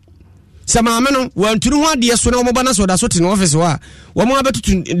osumienu sama me no wanturu ho ade so na omoba na so da so te no office wa wo mo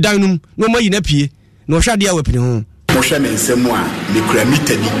abetutu danum no mo yina pie na ohwade a wapini ho mo hwe me nsem a me kura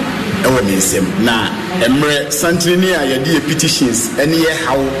mita bi ewo me nsem na emre santrini a ye petitions ene ye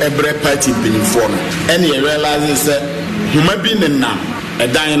haw ebre party pinifo no ene ye realize se huma bi ne na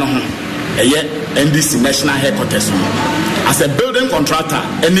edan no ho eye NDC national headquarters as a building contractor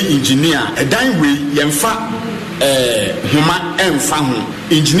any engineer a dine way yemfa huma emfa ho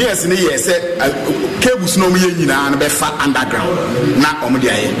engineers ne ye say cables no ye nyina na be fa underground na omde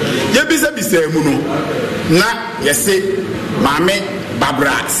aye ye bisa mu no na ye say maame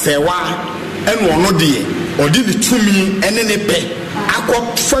babra sewa eno no de odi ni tumi ene ne pe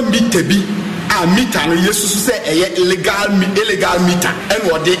akọ fa meter bi a meter no yesusu say illegal meter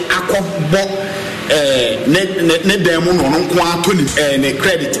eno de akọ ne demo no nko atoni ne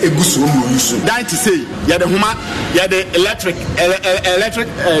credit eguso mu yusu that to say ya de huma ya de electric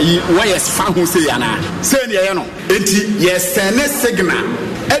wires fa hu say yana say ne ye no enti yes send signal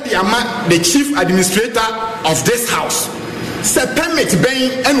e de ama the chief administrator of this house se permit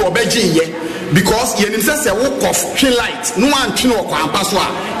ben and obegin ye because ye nim say walk off twin light no one twin o kwampa so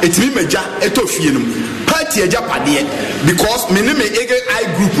a etimi maja etofie num party eja pade because me ne me eagle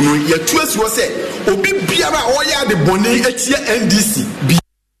eye group no ye tuasi wo say obi biara o ya de boni etie NDC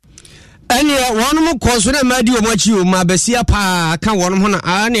ene wonum koso na madi o machi o ma besia pa kan wonum ho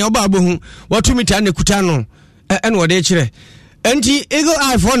na ne oba abohu watumi ta ne kuta no ene wode kire enti eagle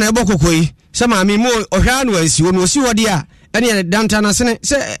eye for na ebokokoi se ma mi mo ohwa no ansi wo no si wode a ene dantana sene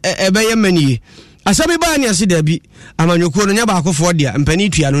se ebeye mani asabi ba ni ase da bi amanyoko no nya ba akofo dia mpani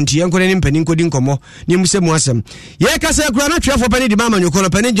tua no ntie nkone ni mpani nkodi nkomo ni musemu asem ye kasa kura no twafo pani di amanyoko no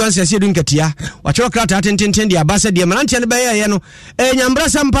pani Johnson ase du nkatia wacho krata tententen dia basa dia manantia ne beye ye no nyambra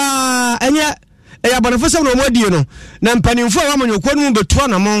sampa enye ya bonafo no modie no na mpanimfo wa amanyoko no betua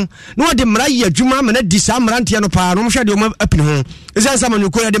na mon no de mra ye adwuma ma na di sa mrantia no pa no mhwade o apini ho ese sa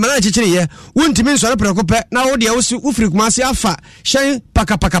amanyoko ya de mra chichire ye wontimi nsore prekope na wo de ufiri kumase afa hyen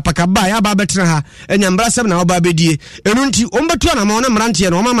paka ba ya ba betra ha enyambra sam na wo ba bedie enu nti o mbetua na mon na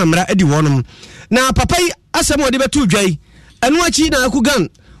mrantia no mama mra edi wonom na papa yi asem wo de betu dwai enu achi na akugan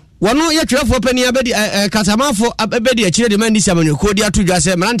wono ye twefo pani abedi katamafo abedi akire de mandi samanyoko di atu dwa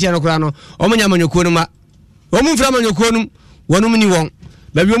se mrantia no kura no omunya amanyoko no ma omumfra amanyoko no wono ni won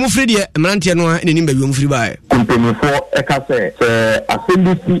babi omufri de mrantia no a enim babi omufri bae kompanifo eka se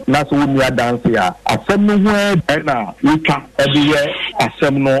asembisi na so wonu dance ya asem no ho na wika ebiye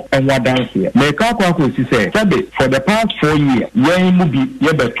asem no enwa dance ya meka kwa si se sabe for the past 4 years yen mu bi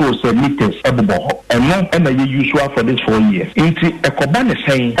ye beto se meters ebobo ho eno na ye usual for this 4 years inti ekoba ne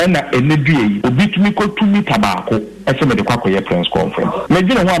sen na enedue obitumi ko 2 meter baako eseme de kwako ye press conference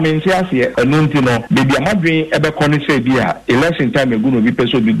medina ho amensi ase eno nti no bebi amadwen ebekọ ne se bi a election time egu no bi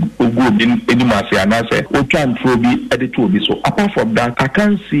peso bi ogu obi edimase anase otwantro bi edeto obi so apart from that I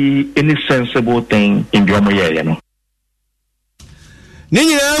can't see any sensible thing in the omoye no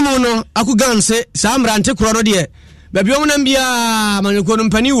ninyina mu no akuganse sa mrante kro no de babi omnam bia amanyoko no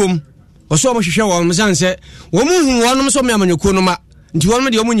mpani wom oso omhwehwe wo msanse wo mu hu wonom so me amanyoko no ma nti wonom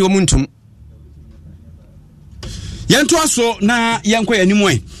de omunyi wo muntum yento aso na yenko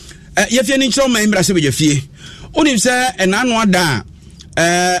yanimwe yefie ni nkyerɛ ma imra se bejafie onim se enano ada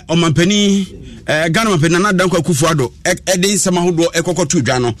omampani Ghana mampani na dan kwa kufuado ede nsema hodo ekokoto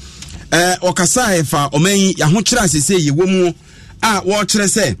dwa no okasa efa oman ya ho kyerɛ asese ye wo mu a wo kyerɛ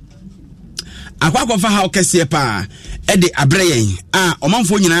se akwakofa ha okese pa ede abreyen a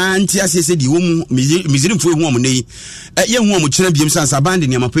omanfo nyina nti asese di wo mu mizirimfo ehu omunei ye hu omu kyerɛ biem sansa bande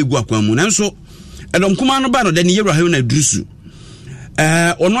ne amapa egu akwan mu nanso edom kuma no ba no de ne yewra ha na durusu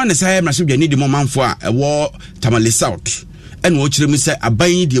ono ne sai mra sebia ni di momanfo a wo Tamale South ene wo kyerɛ mu sɛ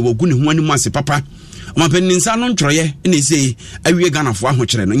aban die wo gu ne ho animu ase papa omapanin nsa no ntoroye ene sɛ awie Ghanafo aho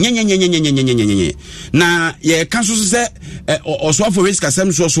kyerɛ no nyenyenyenyenyenyenyenyenyenye na ye ka so sɛ osoafo risk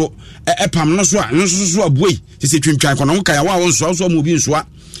asem so epam no so a no so abuei sɛ twintwan kono ho kaya wa wo nso so mu bi nso a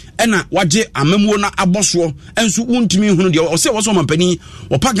ena waje amamuo na aboso enso wontimi hunu de o se wo so mampani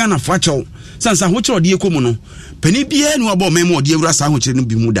opa Ghanafo akyɛw sansa ho kyerɛ de ekomu no pani bia ne wabɔ memo de ewura sa ho kyerɛ no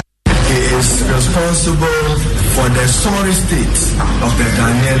bi mu da. He is responsible for the sorry state of the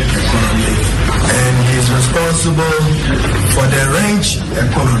Ghanaian economy, and he is responsible for the range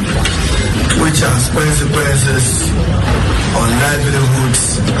economy, which has consequences on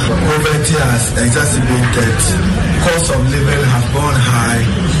livelihoods. Poverty has exacerbated, cost of living has gone high,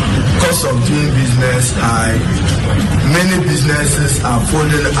 cost of doing business high. Many businesses are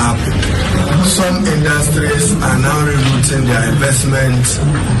folding up. Some industries are now rerouting their investment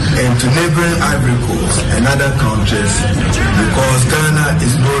into neighboring Ivory Coast and other countries because Ghana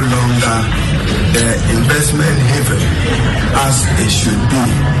is no longer the investment haven as it should be.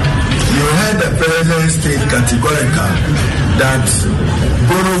 You heard the president state categorical that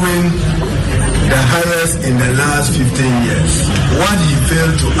borrowing the highest in the last 15 years. What he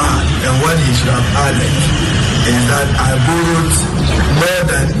failed to add and what he should have added is that I borrowed more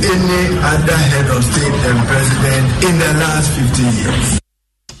than any other head of state and president in the last 15 years.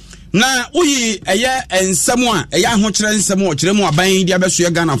 Na uyi eye ensemu a eye ahokyere nsemu o kyeremu aban dia beso ye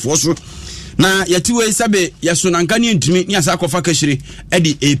Ghanafo so na yetiwe sabe yeso nankane ntumi ni asa kofa kashire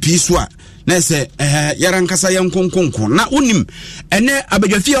edi epi so a na se yarankasa ye nkonkonko na unim ene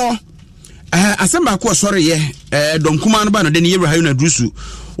abadwafie asamba ko sori ye donkuma no ba no de ne yewra hayo na durusu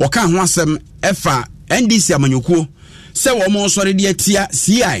woka ho asem efa NDC amanyoko se wo mo sori de atia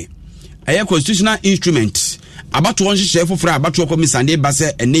CI eye constitutional instrument abato on hye foforo abato komisande ba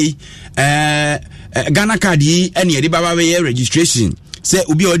se ene Ghana card yi ene yede baba we registration se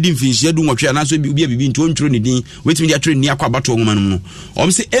obi odi mfinhie du nwotwe na so obi bibi nto ntro ne din wetimi dia tro ni akwa abato nwoma no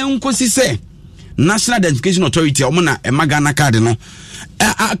o se enkosi se National Identification Authority omuna Ghana card no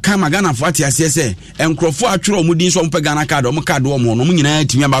aka Ghana for atiase se enkrofo atwere omudin so mpa Ghana card omo card omo no nyina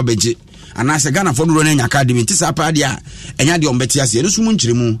timi aba beje anase Ghana for no nya card mi tisa pa dia enya de ombeti ase no sumu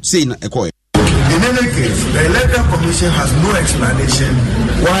nkyiremu sei na ekoy. In any case, the Electoral Commission has no explanation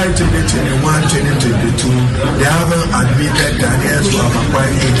why 2021-2022 they haven't admitted Ghanaians who have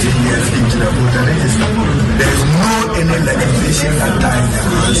acquired 18 years into the voter register. There is no any legislation that ties their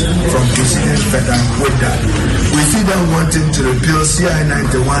hands from proceeding further with that. We see them wanting to repeal CI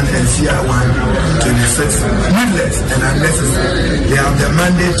 91 and CI 126, needless and unnecessary. They have the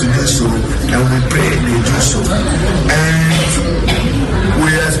mandate to do so, and we pray they do so. And we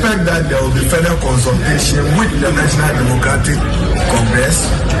expect that there will be further consultation with the National Democratic Congress,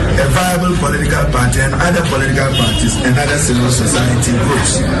 a viable political party, and other political parties and other civil society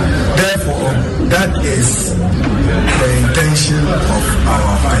groups. Therefore, that is the intention of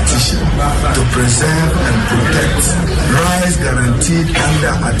our petition, to preserve and protect rights guaranteed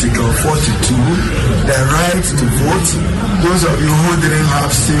under Article 42, the right to vote. Those of you who didn't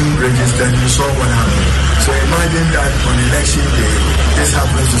have SIM registered, you saw what happened. So imagine that on election day, this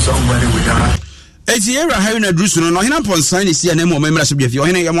happens to somebody without. Eti era hayo na drusu no hina ponsan ni sia na mo memra so biafia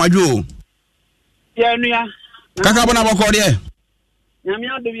hina ya mwadwo ya nua kaka bona bokọ de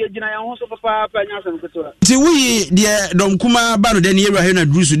nyamia do bi gina ya ho so papa pa nya asem keto ti wi de dom kuma ba no de ni era hayo na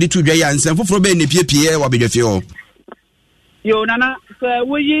drusu de tudwa ya nsem foforo be ne piepie wa bedwafie ho yo nana so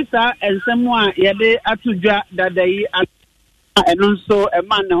wi sa ensem a ye de atudwa dadai eno so e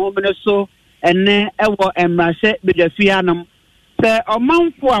man na ho mene so enne ewo emrahye bedwafie anam se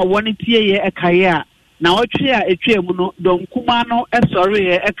omanfo a woni tie ye ekaye a na otwe a etwe mu no don kuma no esore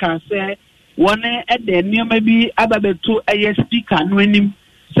ye eka se woni ede nioma bi ababeto eye speaker no anim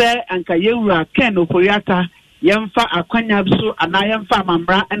se anka yewura ken oforiata yemfa akwanya so ana yemfa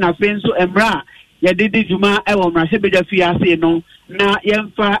mamra na fenso emra ye didi juma e wo mrahye bedwafie ase no na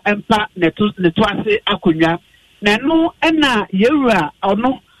yemfa empa neto ase akonwa na no na yewura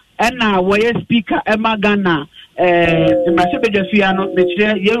ono na woye speaker Ghana Mashebejafia no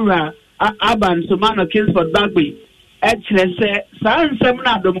mechire yewura aban so man of Kingsford Botwey echire se saa nsem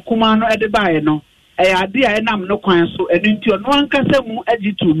na adom kuma no ede baaye no ade a enam no kwan so enu nti ono ankasa mu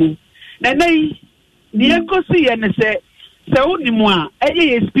agitu mu na nei ni ekosi ye ne se wonimu a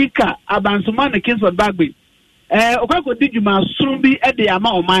eye speaker aban so man of Kingsford Botwey okako dijuma surumbi ede ama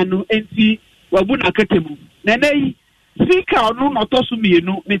oman no enti wabu na katemu na nei speaker ono no tosu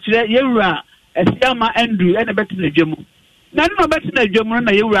mienu mechire yewura Esiama Andrew ene beti na dwemu na no beti na dwemu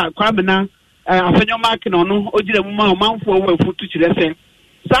na yewura kwamena afenyo mark no no ogire mu ma manfo wo afutu kire se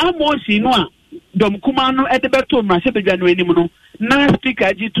saa moshi no a dom kuma no ede beto mrahye bedwa no anim no na speaker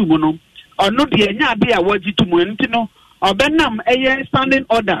agitu mu no ono de nya ade a wagitu mu enti no obenam eye standing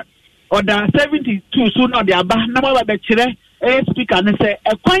order 72 so no de aba na ba be kire speaker ne se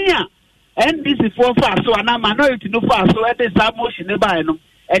ekwan a NDC for so na minority no for so ede saa moshi ne bae no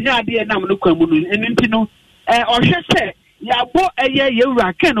enya ade nam no kwamu no enti no ohwe se ya bo eye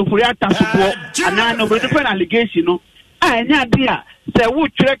yewura ken ofori atasupo ana no be different allegation no enya ade a se wo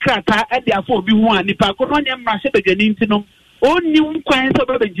twere krata ade afọ obi hu a nipa ko no nya mrahye bedwani enti no onni nkwan so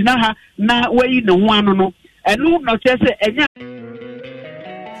be gina ha na wayi ne ho ano no eno no se enya.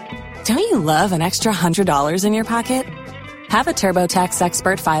 Don't you love an extra $100 in your pocket? Have a TurboTax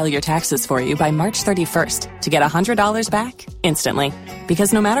expert file your taxes for you by March 31st to get $100 back instantly.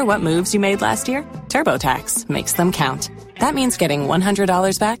 Because no matter what moves you made last year, TurboTax makes them count. That means getting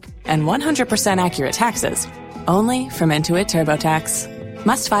 $100 back and 100% accurate taxes only from Intuit TurboTax.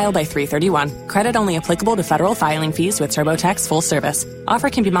 Must file by 3/31. Credit only applicable to federal filing fees with TurboTax full service. Offer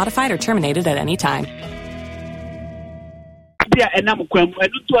can be modified or terminated at any time.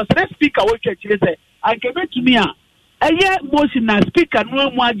 Speaker, I came to me. Eye motion na speaker no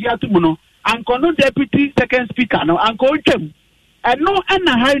mu agiatu mu no anko no deputy second speaker no anko twem eno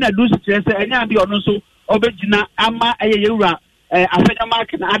na high na do stress enya de ono so obegina ama eye yewura afenya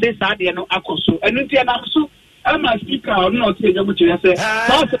mark na ade saa de no akoso eno ntia na so ama speaker no tie jamu kire se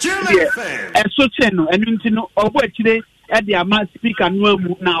so chen no eno nti no obo akire e de ama speaker no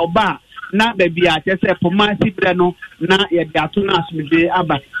amu na oba na baby a tese poma sibre no na ye de ato na asmede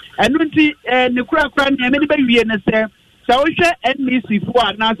aba eno nti ne kura ne me be wie ne se so hwe NDC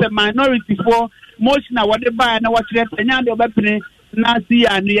for na se minority for motion na wode ba na wachire enya de obepene na si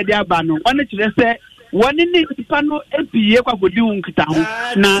ya no ye de aba no wone kire se wone ne tipa no epie kwa godi unkita ho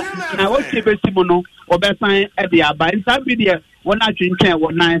na wote besimu no obesan e de aba nsa bi de wona atwentwen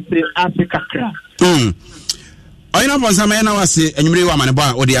wona se Africa kra oyina ponsa me na wase enyumre wa manebo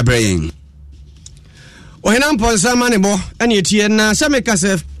a odi abrayen oyina ponsa manebo ene etie na se meka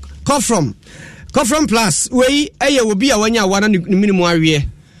se call from Kofron Plus we eye obi a wanya wana ne minimu awie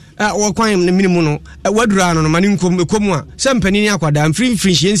wo kwan ne minimu no wadura no mani nkomu a sempani ni akwada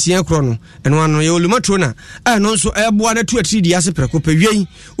mfiri hyensia kro no eno ano ye olumatro na no nso eboa na tu atiri di ase preko pawien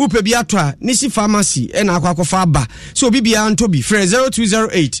upe bi ato a nisi pharmacy na akwakofa aba so obi bia ntobi free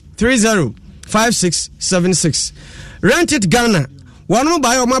 0208 305676 Rent It Ghana wanu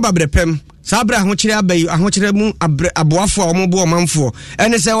ba yo mababrepem sabra ahokyere abayi ahokyere mu aboafo a omobo omanfo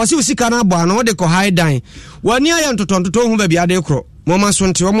ene se wose usika na abo ano de ko high dan wani aya ntotontoto hu ba bia de kro moma so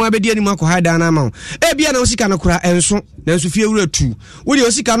nte omo abedi ani mako high dan na ma e bia na usika no kura enso na enso fie wura tu wo de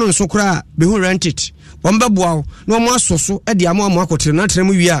usika no nso kura be hu Rent It wombaboa no mo asoso e de amo akotere na trem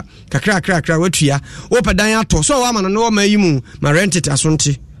wi a kakra watua wo pedan ato so wa ma no wo ma yi mu ma Rent It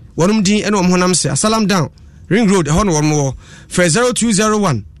asonte wonum din ene omo honam se Salam Down Ring Road hono wo mo for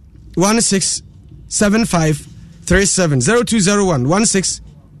 0201 167537 0201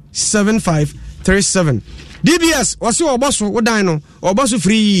 167537 DBS wasi oboso wodan no oboso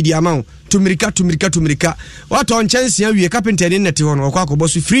free di amount tumirika wato nchansi awie carpenter ni neti hono okwa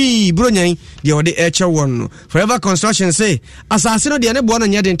oboso free bronyan de ode eche won no Forever Construction say asase no de ne bo no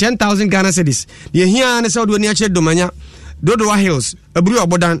nya de 10,000 Ghana cedis de hia ne se ode oni ache domanya Dodowa Hills aburu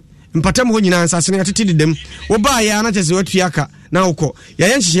obodan mpatam ho nyina asase ne atete dedem wo ba ya na chese watuaka na ukọ ya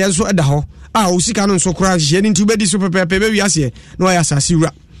yenhye nso eda ho usika no nso kura hye ni ntubedi so pepepe be wiase no ya asase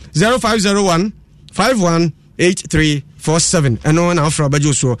wura 0501 518347 eno na ofra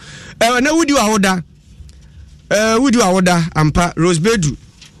bajo so na wudi awoda ampa Rosebedu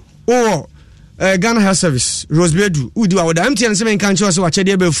Ghana Health Service Rosebedu wudi awoda MTN se men kan che so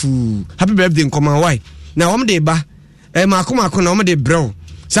wachede befu happy birthday nkoma why na wom de ba makoma na wom de brew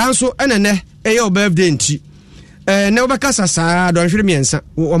sanso enene eyo birthday nti na obaka sasa don hwere miensa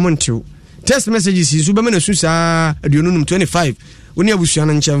omontew text messages isu be me na su sa aduonum 25 woni abusua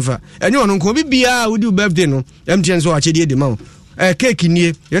na nchemfa enye ono nko bibia wudi birthday no MTN so achede de ma cake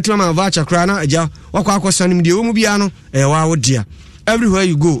nie yetima ma voucher kra na aja wakwa akosanim de omu bia no wa wodia everywhere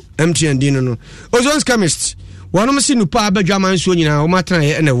you go MTN din no Ozon's Chemist wonom si nupa abadwa manso nyina o matran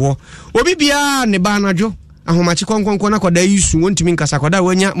ye ne wo obi bia ne ba anadwo ahomachi konkonko na kwada yisu wontimi nkasa kwada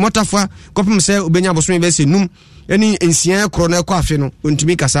wanya motafa kopem se obenya boso be se num eni ensia kro na kwa afi no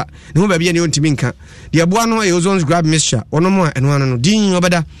wontimi kasa ne ho ba bia ne wontimi nka de aboa no e Ozon's Grab Mixture onomo a eno ano din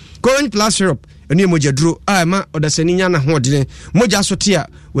obada Coin Plus Syrup eni moja duro ma odasani nya na ho de moja sote a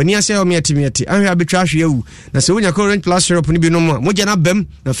wani ase o miati anhwe abetwa ahwe awu na se wonya Coin Plus Syrup ni bi no mo moja na bam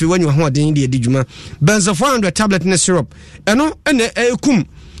na fe wanyu ho de de adwuma benzo 400 tablet ne syrup eno ene ekum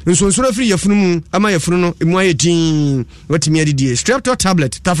nsonsoro free yafunu mu ama yafunu no emu ayetin watimi adidie Streptol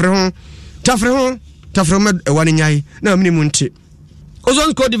tablet tafre ho wani nyai na amini mu nte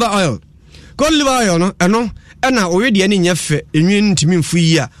Ozone Cod Liver Oil no eno na oyedi ani nyefe enwi ntimi mfu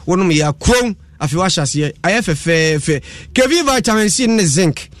yi a wonom ya krom afi wahase ayefefefe Kevi vitamin C ne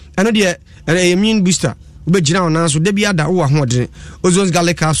zinc eno de immune booster ubegina ona so de bia da wo ahoden Ozone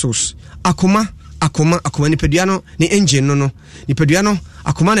garlic capsules akoma ni peduano ni engine no ni peduano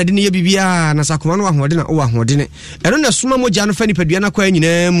akoma na de ne bibia na sakoma no ahoden na wo ahoden eno na suma moja no fa ni peduana kwa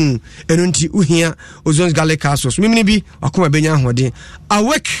nyina mu eno nti uhia Ozone garlic capsules mimini bi akoma benya ahoden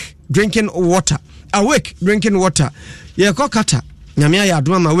Awake drinking water ye kokata nyamia ya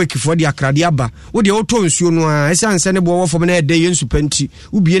adoma ma wake for the akrade aba wo de oto nsuo no a esanse ne bo wo fom na ede yensu panti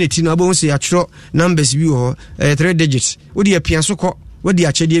ubie ne ti no abo se ya chiro numbers bi ho 3 digits wo de apia so ko wo de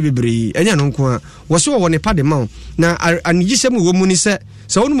achede bebre enya no nko a wo so wo ne pade ma na anigisem wo mu ni se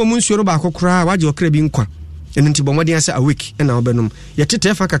wonu mo nsuo no ba akokora waje okra bi nkwa enti bo modern se awake na obenum ye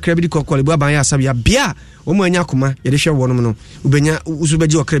tete fa kakra bi kokole bu aban ya sabia bia wo mo anya koma ye de hwe wonum no ubenya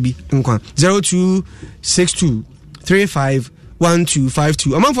usubeji okra bi nkwa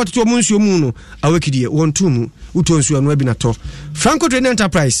 0262351252 amanfo to mo nsuo mu no awake die wontu mu uto nsuo no abi na to Franco Trading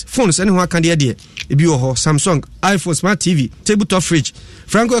Enterprise phones ene ho akande de ebi wo ho Samsung iPhone Smart TV tabletop fridge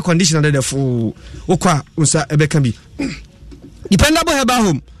Franco air conditioner de fo okwa unsa ebeka bi dependable herbal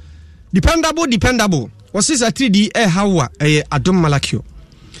home dependable wasisa 3D hawa Adom Malakio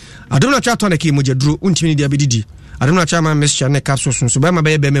Adom na chato na ki moja duro untimi dia bedidi Adom na chama mixture ne capsules so ba ma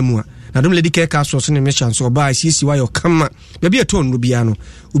be memu a Adom lady care capsules ne mixture so ba sisi wa yo kama be be ton no bia no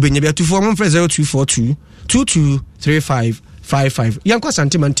ubenya bia 0242 223555 yankwa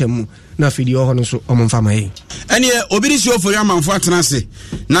sentimentum na fidi ho no so omfa mai ene obiri si ofori amanfo atena se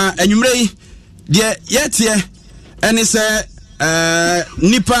na anwumre yi de yetie ene se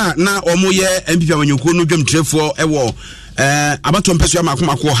nipa na omoye MPP amanyuko no dwamtrefo ewo abato mpeso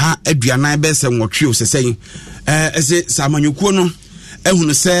amakomako ha aduanan be se nwotwe o sesen ese samanyuko no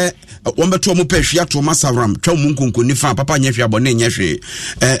ehunu se wombeto mo pehwe ato masawram twa mu nkonko nifa papa nya hwe abone nya hwe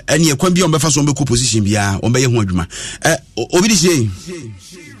ene e kwan bi ombefa so ombeku position bia ombeye ho adwuma obi di sei.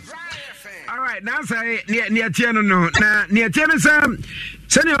 All right, now say near Tiano no na near Tiano sam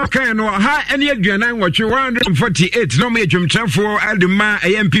sani okay no ha ene aduanan watwe 148 no me dwumtrafo aduma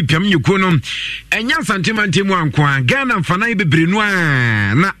AMP pam nyuko no enya santimanti mu anko Ghana mfana bebre no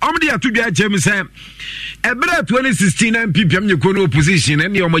na omde atodwa chem se ebra 2016 AMP pam nyuko no opposition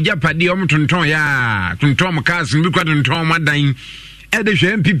ene omojapade omtonton ya tonton cars bi kwa tonton madan ede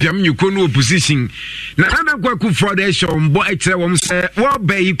hwe AMP pam nyuko no opposition na ana kwaku for the show mbo etre wom se wo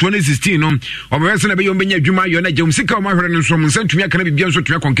bay 2016 no omwese na be yom benya adwuma yo na jom sika o mahwere no so mo santumi aka na bibia nso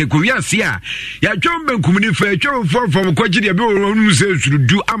tumi konke ko wiase a ya twombe nkumuni fa twom for ko gide be wo nu se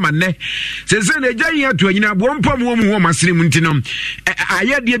surudu amane se na ejayi ato anyina bo mpam wo mu wo masere mu ntino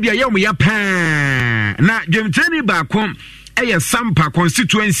ayade bia yom ya pa na jemteni ba kom eye Sampa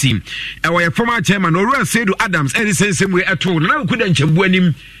constituency our former chairman Orua Sedu Adams any sense we ato na kuda nchembu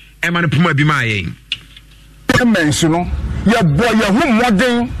anim e man puma bi ma yen mention no ya boy ya hu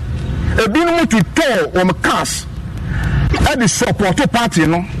modern ebinu to tell on cars at the support party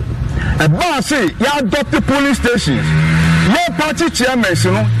no e ba say ya adopt police stations your party chairman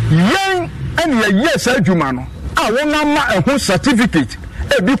no yen and ya yes adwuma no a wona ma ehun certificate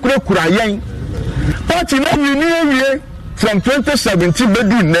e bi kura yen party no wie from 2017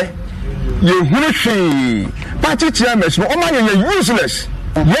 bedu ne ye hunu hwe party chairman no o ma ye useless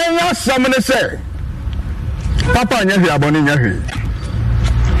yen ya samene say papa nya hwe abone nya hwe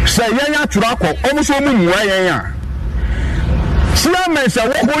say yen ya tura akọ omuso mu muwa yen ya chairman say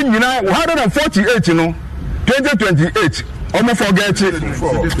wo ho nyina 148 no 2028 omo forget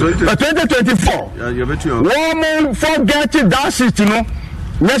 2024 wo forget that shit no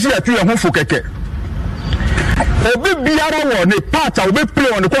nyesi ya tu ye ho fo keke obi biara wo ne part a obi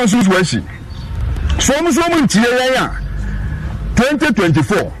play on the constituency so mu ntie yen a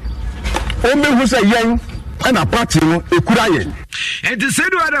 2024 o me hu say yen na party no ekura yen and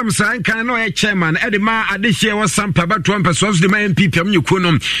Sedu Adams kan no chairman edema adehie wo Sampa bato ampeso so de man MP pam nyuko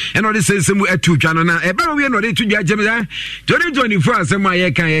no and all this semu atudwa no na e ba we no de tudwa gem 2024 asem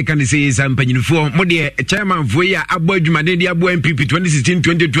aye kan say Sampa nyinfo mo de chairman fo ya abo adwuma de abo MP 2016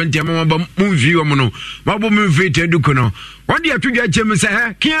 2020 amaba mu view mo no mabo mu view teduko no one day atudwa gem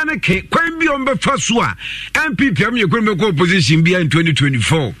say kian ne kwan bi on be fa so a MP pam nyuko me ko opposition bi in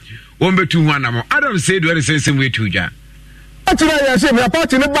 2024 on be tu wanamo Adam said where say semu atudwa actually I say my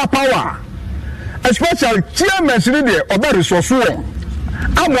party no ba power especially chairman ni de oba resource won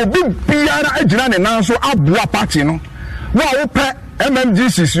amobi biara agina ne nanso aboa party no wo a wo pe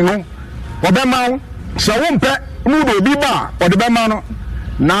MMGCC no obema wo se wo mpe mu do bi ba o de bema no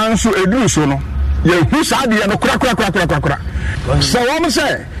nanso edu so no ye hu sa de no kura se wo mo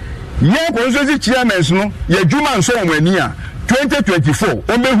say ye ko so si chairman no ye djuma nso wo ani a 2024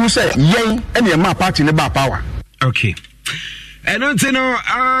 o be hu say yen ene ma party ne ba power okay. And until no,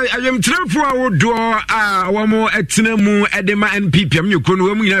 I am trafo do wamo etnemu edema NPP you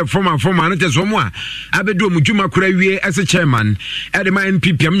kono wemu former na teso mo a abedo mujuma kura wie as a chairman edema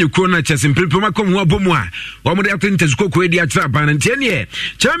NPP you kono chesim prepoma kom ho abomu a wamo de atentes kokko edi atra ban ntie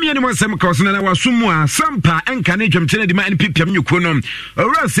chairman ni wasem cause na wasumu a Sampa enka ne dwemtene edema NPP you kono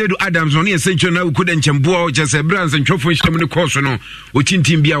Orua Sedu Adams on essential na ukuda nchembo o chese brands ntwofo nhyiam ne course no o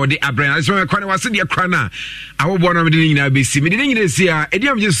tintim bia wo de abran aso kwa wase de kra na awobo na me de nyina besi the thing is here,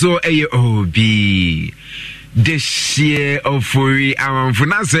 Ediam just saw a OB this year of Furi Aman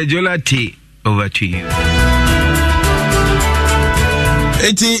Funasa Jolati. Over to you.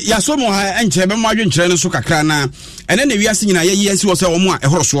 Eti yasomo ha enche be madwe nkyere no so kakra na ene na wiase nyina ye yesi wo se wo mu a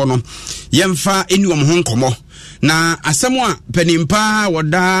ehoroso no yemfa eni wo ho nkomo na asemo a penimpa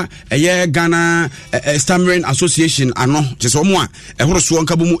woda eye Ghana Stammering Association ano chese wo mu a ehoroso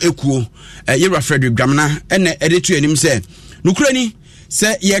nka bomu ekuo Yera Frederick Gamna ene edetu anim se nukurani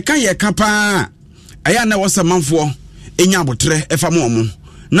se yeka pa aya na wosamanfo enya abotre efa mo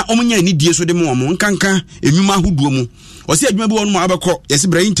na omunya ni die so de mo nkanka enwuma ahoduo mu osi adwuma bi wonu abekọ yesi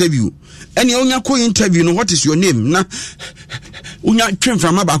bra interview ene onya ko interview no what is your name na onya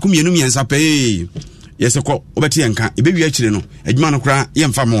twemframa ba ko mienu miensa pe yesi ko obeti enka ebewi akire no adwuma no kra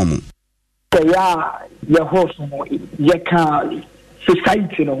yemfa mo ya host mo yeka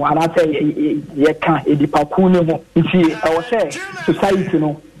society no ana say yeka edipaku ne mo nti I say society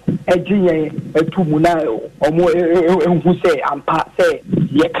no ejiye etumu na omo enhu say ampa say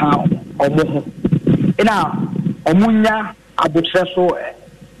yeka omo ho ina omunya abotre so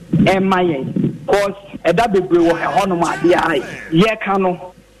emaye cause eda bebre wo hono ma de ai yeka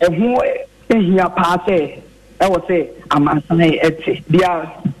no ehu ehia pa say e wo say amansan ete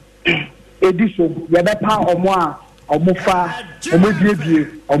dia ediso yɛbɛpa ɔmo a ɔmo fa ɔmo biebie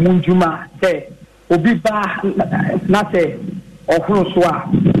ɔmo ndwuma sɛ obi ba na sɛ ɔhoro so a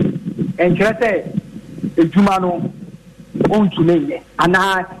ɛnkyerɛ sɛ edwuma no ɔntumi yɛ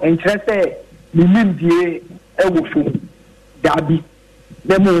anaa ɛnkyerɛ sɛ ne nimdie ɛwɔ fam daabi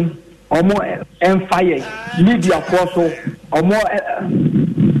dɛm ɔmo ɛmfa yɛ mediafoɔ so ɔmo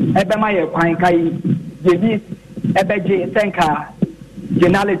ɛbɛma yɛ kwan ka yi yɛbi ɛbɛgye sɛnka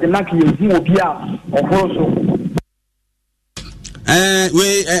journalism na ka yɛhu obi a ɔhoro so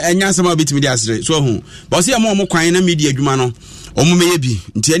we enya sama bitimi di asre so hu bo se amo kwan na media adwuma no omo meye bi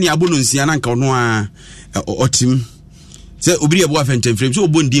nti ani abo no nsia na nka no a otim se obiri ebo afentem frame so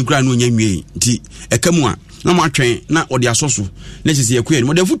obo ndi nkura no nya nwie nti ekamu a na mo atwen na odi asoso na chese yakue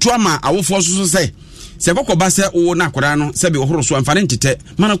mo de futu ama awofo so se kokoba se wo na akora no se be ohoro so amfa ne ntete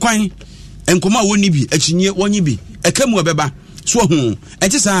mana kwan enkoma a woni bi akyinye wonyi bi ekamu abeba so hu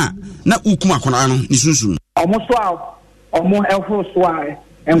enti sa na ukuma akona no ni sunsun omo so a omo ehoro so a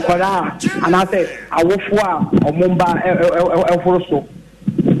enkwara anase awofo a omo mba ehoro so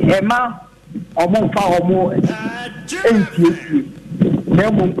ema omo fa omo entiesie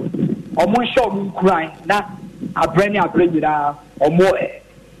nemo omo show mu kran na abrani abranyira omo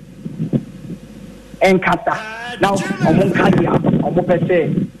enkata na omo nkadia omo pese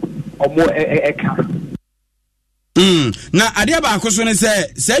omo eka na ade ba akoso ne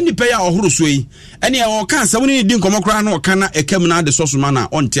se nipa ya ohoro so yi ene e o kan samu ni di nkomokra na o kan na ekam na de soso ma na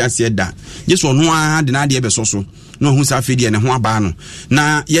onte ase da yeso no a de na de be soso no hu sa afedi ne ho aba no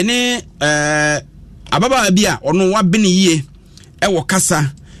na ye ne ababa bi a ono wa bene yie e wo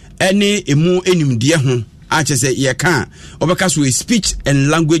kasa ene emu enimde ho a chese ye kan obeka so a speech and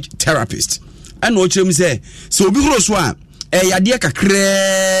language therapist ana o kirem se obi horo so a yade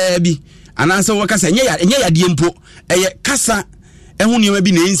kakra bi anansa wakasa enye yade mpo eye kasa ehu niema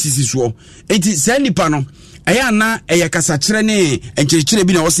bi na ensisi so enti sa nipa no eye na eye kasa kire ne enkyekire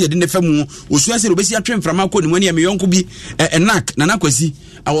bi na wose yede ne famu osu ase obesi atwe mframa ko ne mu ne meyonko bi enak na nakwasi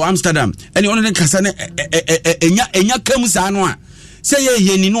awo Amsterdam ene ono ne kasa ne enya kam sa no a se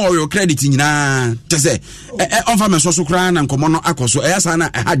ye ni no oyo credit nyina tese onfa meso so kra na nkomo no akoso eya sa na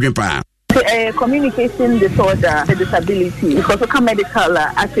hadwen pa communication disorder, a disability. It's also medical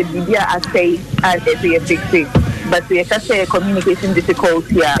as a media assay as a big thing. But we can say communication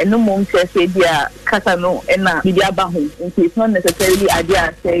difficulty. And no mom says dia kasano and media bahu. It's not necessarily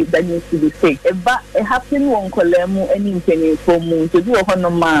idea say that needs to be fixed. But it happens one kolemu any intention for moon to do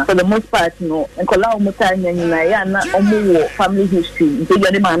honoma for the most part no. And kola umutanya na na omu family history. So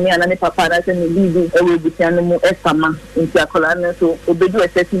you mami and papa na say maybe we be tianu esama into akola so obedu a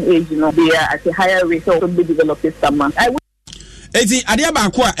certain age no. They are at a higher rate of be developed stammer. Eti ade ba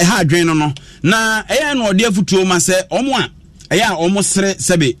ko a ha adwen no na eya no ode afutuo ma se omo a eya omo sere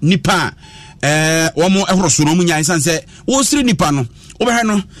sebe nipa omo ehorosoro mu nyan sanse wo sere nipa no obehwe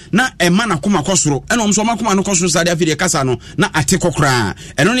no na ema na koma kosoro ena omo so makoma no kosoro sade afide kasa no na ate kokora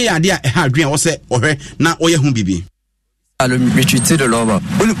eno ne ya ade a ha adwen wo se ohwe na oye hu bibi le retreater de l'homme.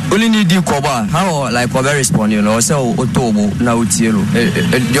 On ni dit quoi ba how like quoi respond you know so otobo na otielo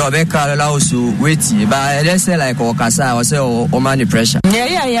you make la osu weti ba let's say like o kasa o say o man pressure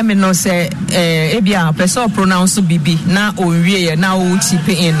yeah me no say ebia person pronounce bibi na o wie na o chip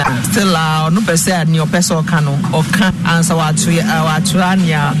in still no person ni o person kan o kan answer wa to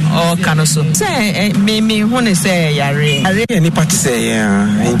ania o kan so say me hu ne say yare ni party say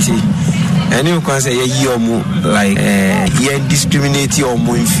enti and you can say ye mu like ye discriminate your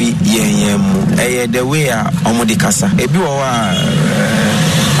mu infi ye mu the way omo de kasa ebi wo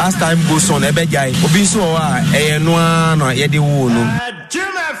as time goes on ebejai obi so no ye de wo no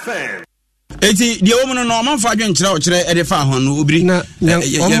eti de wo mu no no manfa adwenkyere o kire e de fa ho no obiri na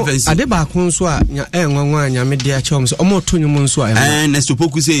ade ba ko nso a enwanwa nyame de a chom so omo to nyum nso a na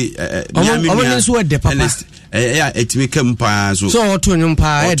stopoku say nyame omo nso e de papa etime kampa so to nyum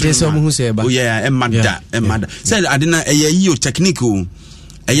pa e de so mo hu se ba emada say ade na yi o technique o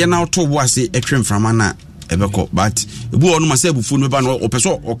na to bo ase etwe mframa na ebeko but ebu onu ma say bufu no ba no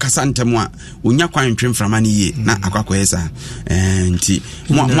opeso o kasa ntem a onya kwan ntwe mframa ne ye na akwakọ esa nti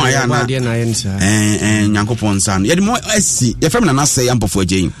mo aya na nyankopon san ye de mo asi ye fam na say ampofo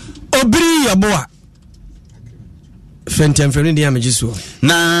agyin obiri yaboa fentem fenu dia mejiso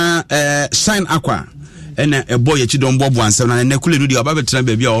na shine aqua ena ebo ye chidon bobo ansem na ne kule no dia oba betra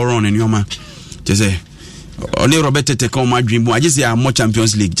ba bia oron ne nyoma jese oni Robert Tete ma dream bo agese a mo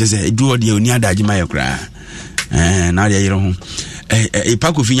Champions League jese edu odi oni adaji ma yakra na dia yero ho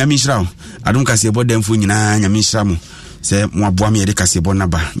ipako fi nyame hira adum Kasiebo demfo nyina nyame hira mo se mo aboa me ye de Kasiebo na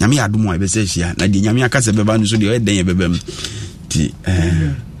ba nyame adum a be se hia na di nyame akase beba no so de den ye bebem ti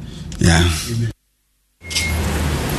Yeah.